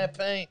the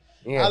campaign.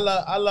 Yeah.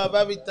 I love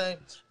everything.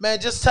 Man,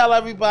 just tell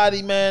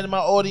everybody, man, my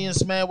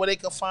audience, man, where they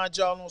can find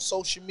y'all on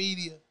social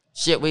media.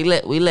 Shit, we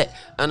lit.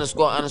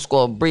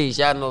 __ breeze.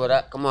 Y'all know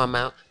that. Come on,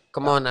 man.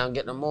 Come on now,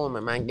 get the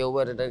moment, man. Get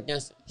with it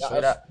against it.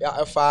 Straight up. Y'all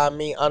can find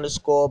me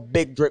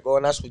 _Big Drico,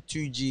 and that's with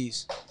 2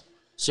 G's.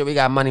 Shit, we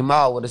got Money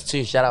Mall with us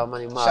too. Shout out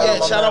Money Mall.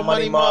 Yeah, shout out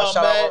Money Mall,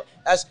 man.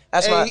 That's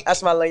Hey,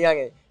 my little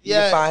youngin'. You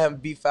yeah. can find him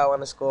beef-out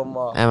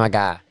 _Mall. And my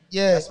guy.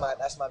 Yeah,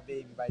 That's my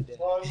baby right there.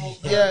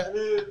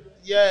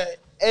 yeah.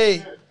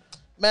 Hey,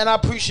 man, I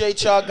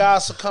appreciate y'all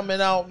guys for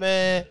coming out,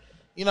 man.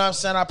 You know what I'm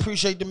saying? I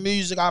appreciate the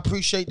music. I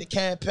appreciate the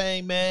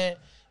campaign, man.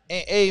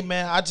 And hey,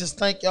 man, I just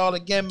thank y'all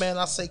again, man.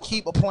 I say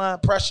keep applying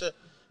pressure.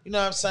 You know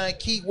what I'm saying?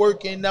 Keep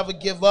working, never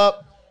give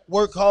up.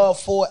 Work hard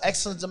for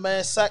excellence,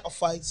 demand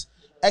sacrifice.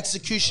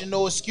 Execution,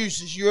 no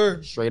excuses. You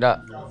heard? Straight up.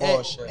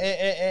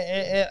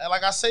 And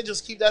like I say,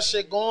 just keep that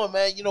shit going,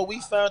 man. You know, we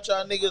found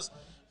y'all niggas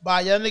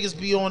by y'all niggas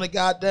be on the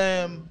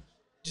goddamn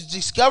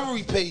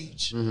discovery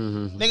page.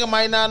 Nigga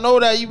might not know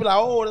that. You be like,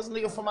 oh, this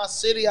nigga from my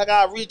city. I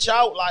gotta reach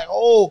out, like,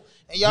 oh,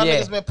 and y'all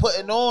niggas been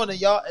putting on,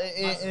 and y'all,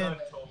 and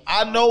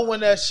I know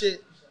when that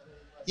shit.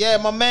 Yeah,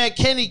 my man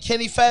Kenny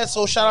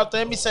Fatso, shout out to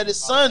him. He said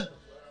his son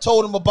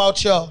told him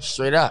about y'all.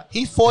 Straight up.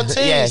 He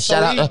 14. Yeah, so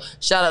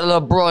shout out to little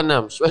bro and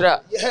them. Straight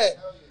up. Yeah.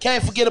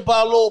 Can't forget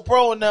about little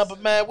bro and them,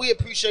 but man, we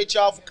appreciate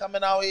y'all for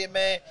coming out here,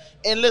 man.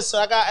 And listen,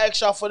 I gotta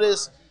ask y'all for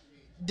this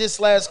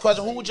last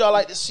question. Who would y'all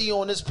like to see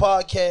on this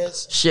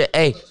podcast? Shit,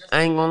 hey,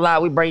 I ain't gonna lie,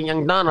 we bring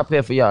Young Don up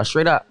here for y'all.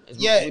 Straight up.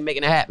 Yeah. We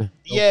making it happen.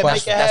 Yeah,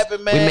 make it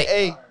happen, man.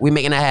 Hey, we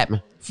making it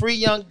happen. free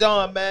Young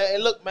Don, man.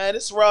 And look, man,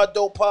 this is Raw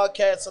Dope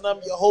Podcast, and I'm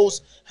your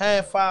host,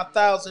 Han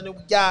 5000, and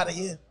we got it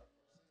here.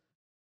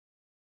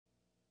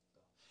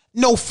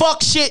 No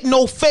fuck shit,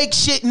 no fake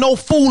shit, no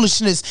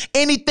foolishness.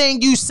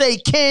 Anything you say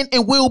can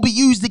and will be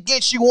used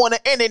against you on the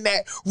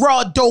internet.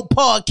 Raw Dope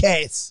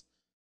Podcast.